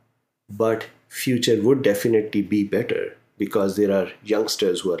now, but future would definitely be better because there are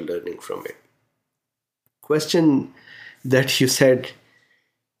youngsters who are learning from it. Question that you said,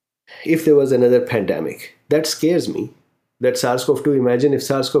 if there was another pandemic, that scares me. That SARS-CoV-2, imagine if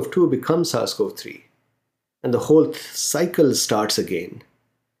SARS-CoV-2 becomes SARS-CoV-3 and the whole cycle starts again.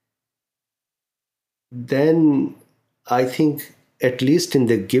 Then I think, at least in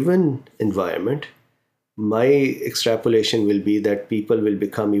the given environment, my extrapolation will be that people will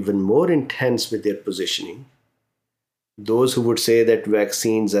become even more intense with their positioning. Those who would say that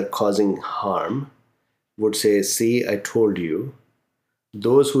vaccines are causing harm would say, see, I told you.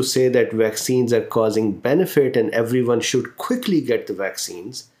 Those who say that vaccines are causing benefit and everyone should quickly get the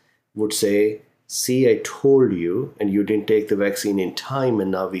vaccines would say, see, I told you, and you didn't take the vaccine in time,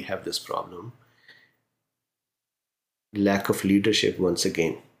 and now we have this problem. Lack of leadership once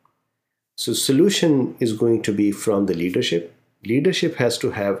again. So solution is going to be from the leadership. Leadership has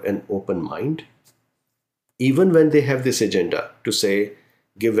to have an open mind, even when they have this agenda to say,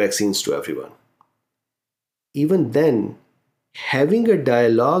 give vaccines to everyone. Even then, having a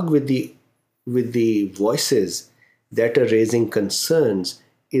dialogue with the voices that are raising concerns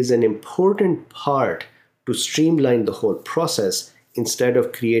is an important part to streamline the whole process, instead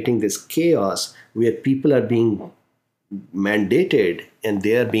of creating this chaos where people are being mandated and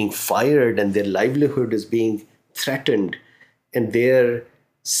they are being fired and their livelihood is being threatened and their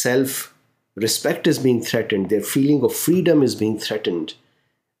self-respect is being threatened, their feeling of freedom is being threatened.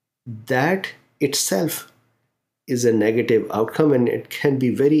 That itself is a negative outcome, and it can be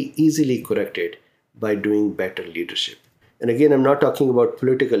very easily corrected by doing better leadership. And again, I'm not talking about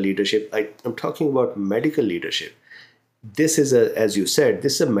political leadership. I'm talking about medical leadership. This is as you said,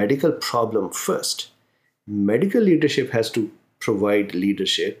 this is a medical problem first. Medical leadership has to provide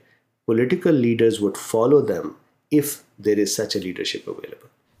leadership. Political leaders would follow them if there is such a leadership available.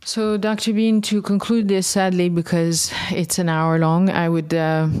 So, Dr. Bean, to conclude this, sadly, because it's an hour long, I would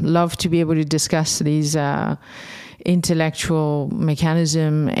love to be able to discuss these intellectual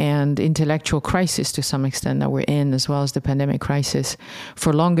mechanism and intellectual crisis to some extent that we're in, as well as the pandemic crisis,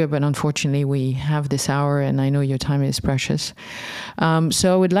 for longer. But unfortunately, we have this hour, and I know your time is precious.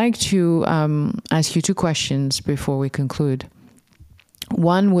 So I would like to ask you two questions before we conclude.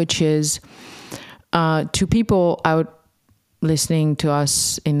 One, which is to people out listening to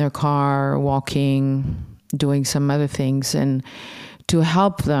us in their car, walking, doing some other things, and to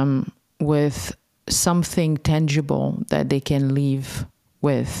help them with something tangible that they can leave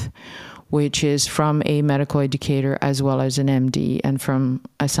with, which is from a medical educator as well as an MD and from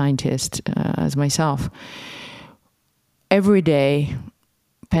a scientist as myself. Every day,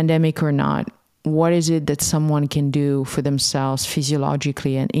 pandemic or not, what is it that someone can do for themselves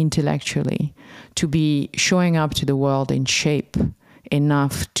physiologically and intellectually to be showing up to the world in shape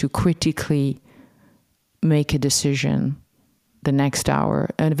enough to critically make a decision the next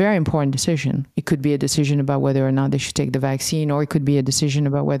hour? A very important decision. It could be a decision about whether or not they should take the vaccine, or it could be a decision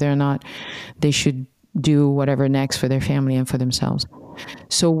about whether or not they should do whatever next for their family and for themselves.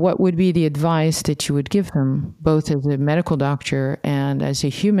 So what would be the advice that you would give them, both as a medical doctor and as a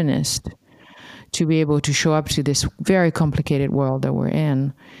humanist, to be able to show up to this very complicated world that we're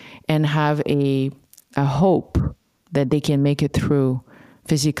in and have a hope that they can make it through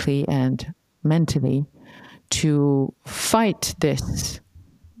physically and mentally to fight this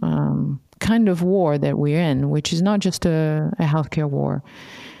kind of war that we're in, which is not just a healthcare war,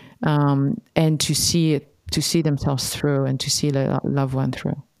 and to see themselves through and to see the loved one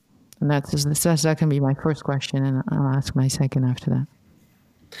through. And that can be my first question, and I'll ask my second after that.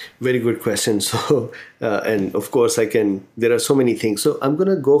 Very good question. So, and of course, there are so many things. So I'm going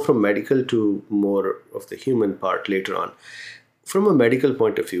to go from medical to more of the human part later on. From a medical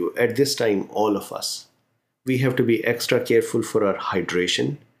point of view, at this time, all of us, we have to be extra careful for our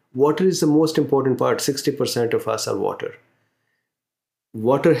hydration. Water is the most important part. 60% of us are water.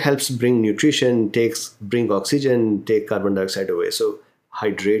 Water helps bring nutrition, bring oxygen, take carbon dioxide away. So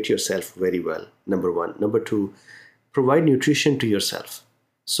hydrate yourself very well, number one. Number two, provide nutrition to yourself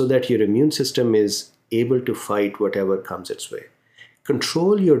so that your immune system is able to fight whatever comes its way.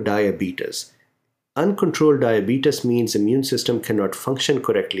 Control your diabetes. Uncontrolled diabetes means immune system cannot function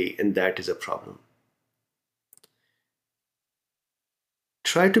correctly, and that is a problem.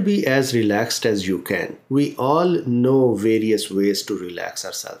 Try to be as relaxed as you can. We all know various ways to relax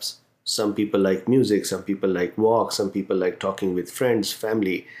ourselves. Some people like music, some people like walks, some people like talking with friends,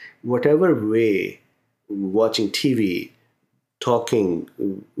 family. Whatever way, watching TV, talking,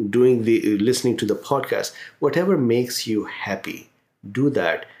 listening to the podcast, whatever makes you happy, do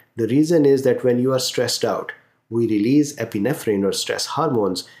that. The reason is that when you are stressed out, we release epinephrine or stress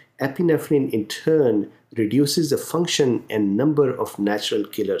hormones. Epinephrine in turn reduces the function and number of natural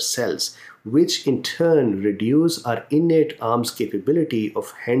killer cells, which in turn reduce our innate arm's capability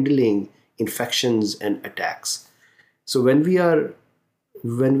of handling infections and attacks. So when we are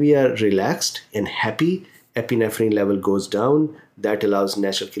relaxed and happy, epinephrine level goes down. That allows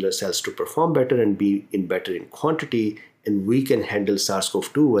natural killer cells to perform better and be better in quantity, and we can handle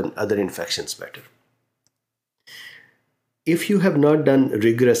SARS-CoV-2 and other infections better. If you have not done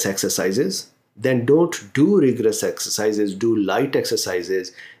rigorous exercises, then don't do rigorous exercises, do light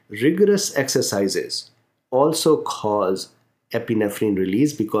exercises. Rigorous exercises also cause epinephrine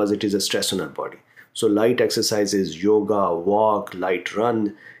release because it is a stress on our body. So light exercises, yoga, walk, light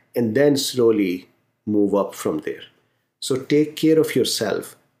run, and then slowly move up from there. So take care of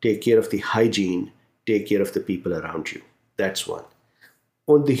yourself, take care of the hygiene, take care of the people around you. That's one.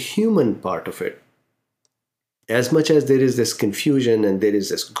 On the human part of it, as much as there is this confusion and there is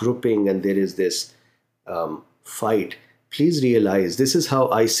this grouping and there is this fight, please realize this is how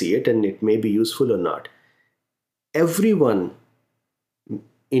I see it, and it may be useful or not. Everyone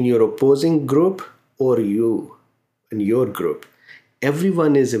in your opposing group or you in your group,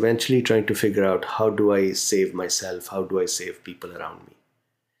 everyone is eventually trying to figure out, how do I save myself? How do I save people around me?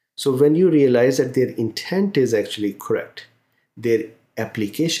 So when you realize that their intent is actually correct, their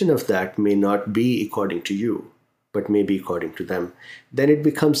application of that may not be according to you, but maybe according to them, then it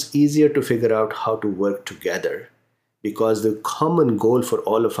becomes easier to figure out how to work together, because the common goal for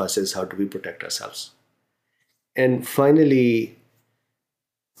all of us is how do we protect ourselves. And finally,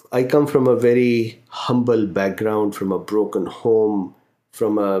 I come from a very humble background, from a broken home,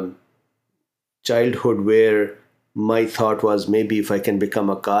 from a childhood where my thought was maybe if I can become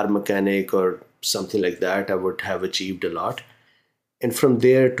a car mechanic or something like that, I would have achieved a lot. And from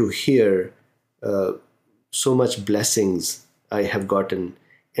there to here, so much blessings I have gotten.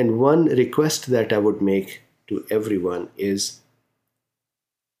 And one request that I would make to everyone is,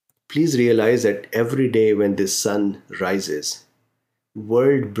 please realize that every day when the sun rises,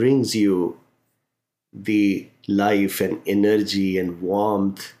 world brings you the life and energy and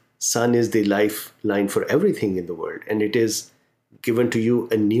warmth. Sun is the lifeline for everything in the world, and it is given to you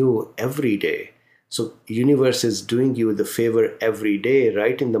anew every day. So universe is doing you the favor every day,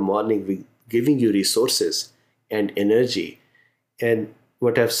 right in the morning, giving you resources and energy. And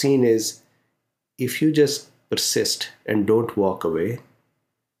what I've seen is, if you just persist and don't walk away,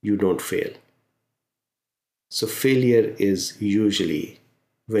 you don't fail. So failure is usually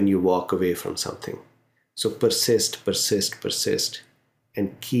when you walk away from something. So persist, persist, persist,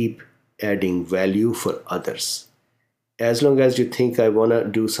 and keep adding value for others. As long as you think I want to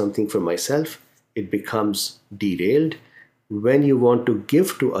do something for myself, it becomes derailed. When you want to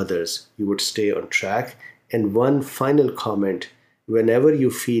give to others, you would stay on track. And one final comment, whenever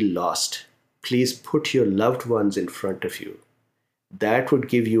you feel lost, please put your loved ones in front of you. That would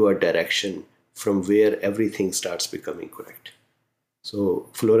give you a direction from where everything starts becoming correct. So,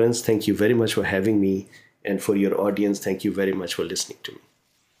 Florence, thank you very much for having me. And for your audience, thank you very much for listening to me.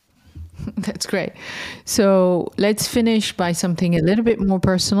 That's great. So let's finish by something a little bit more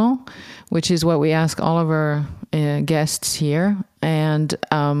personal, which is what we ask all of our guests here. And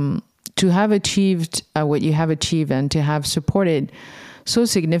to have achieved what you have achieved and to have supported so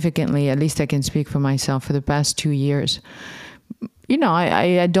significantly, at least I can speak for myself, for the past 2 years. You know,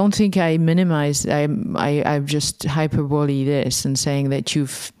 I don't think I minimized, I've just hyperbole this and saying that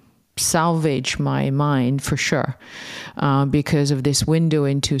you've salvaged my mind for sure, because of this window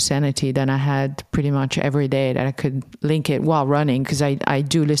into sanity that I had pretty much every day, that I could link it while running, because I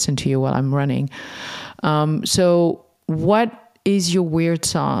do listen to you while I'm running. So what is your weird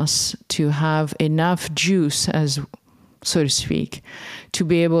sauce to have enough juice, as so to speak, to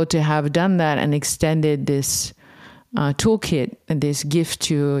be able to have done that and extended this toolkit, this gift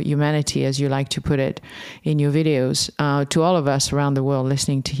to humanity, as you like to put it in your videos, to all of us around the world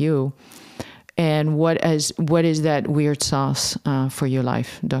listening to you. And what is that weird sauce for your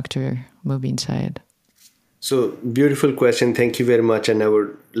life, Dr. Mobeen Syed? So, beautiful question. Thank you very much. And I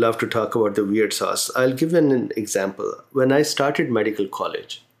would love to talk about the weird sauce. I'll give an example. When I started medical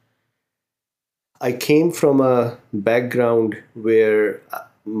college, I came from a background where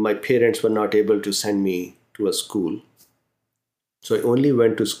my parents were not able to send me to a school. So I only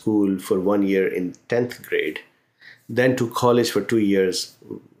went to school for 1 year in 10th grade, then to college for 2 years,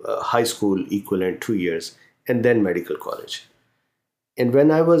 high school equivalent 2 years, and then medical college. And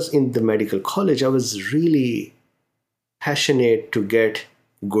when I was in the medical college, I was really passionate to get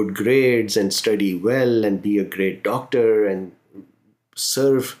good grades and study well and be a great doctor and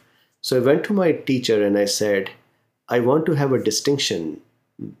serve. So I went to my teacher and I said, I want to have a distinction,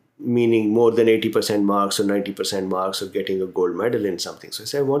 meaning more than 80% marks or 90% marks or getting a gold medal in something. So I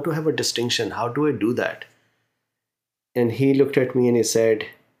said, I want to have a distinction. How do I do that? And he looked at me and he said,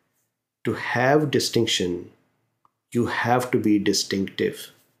 to have distinction, you have to be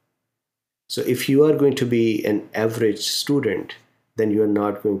distinctive. So if you are going to be an average student, then you are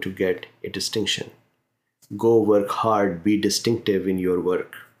not going to get a distinction. Go work hard, be distinctive in your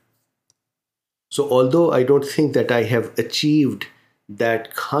work. So although I don't think that I have achieved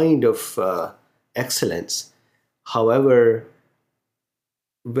that kind of excellence, however,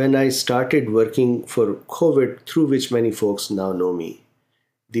 when I started working for COVID, through which many folks now know me,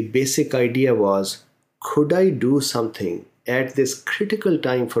 the basic idea was, could I do something at this critical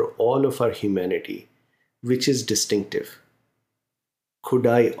time for all of our humanity, which is distinctive? Could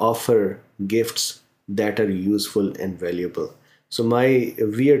I offer gifts that are useful and valuable? So my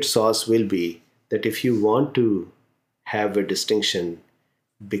weird sauce will be that if you want to have a distinction,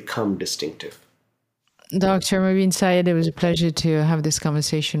 become distinctive. Dr. Mobeen Syed, it was a pleasure to have this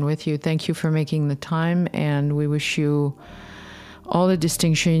conversation with you. Thank you for making the time, and we wish you all the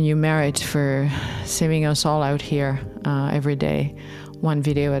distinction you merit for saving us all out here every day, one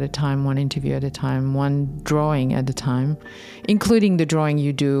video at a time, one interview at a time, one drawing at a time, including the drawing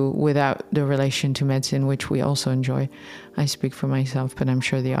you do without the relation to medicine, which we also enjoy. I speak for myself, but I'm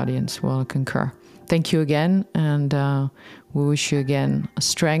sure the audience will concur. Thank you again, and we wish you again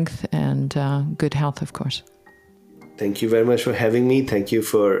strength and good health, of course. Thank you very much for having me. Thank you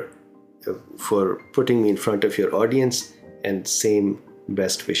for putting me in front of your audience, and same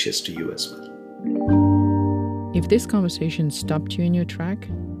best wishes to you as well. If this conversation stopped you in your track,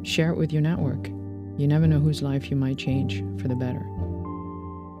 share it with your network. You never know whose life you might change for the better.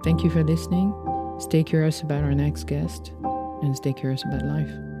 Thank you for listening. Stay curious about our next guest, and stay curious about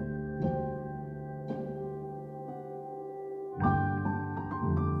life.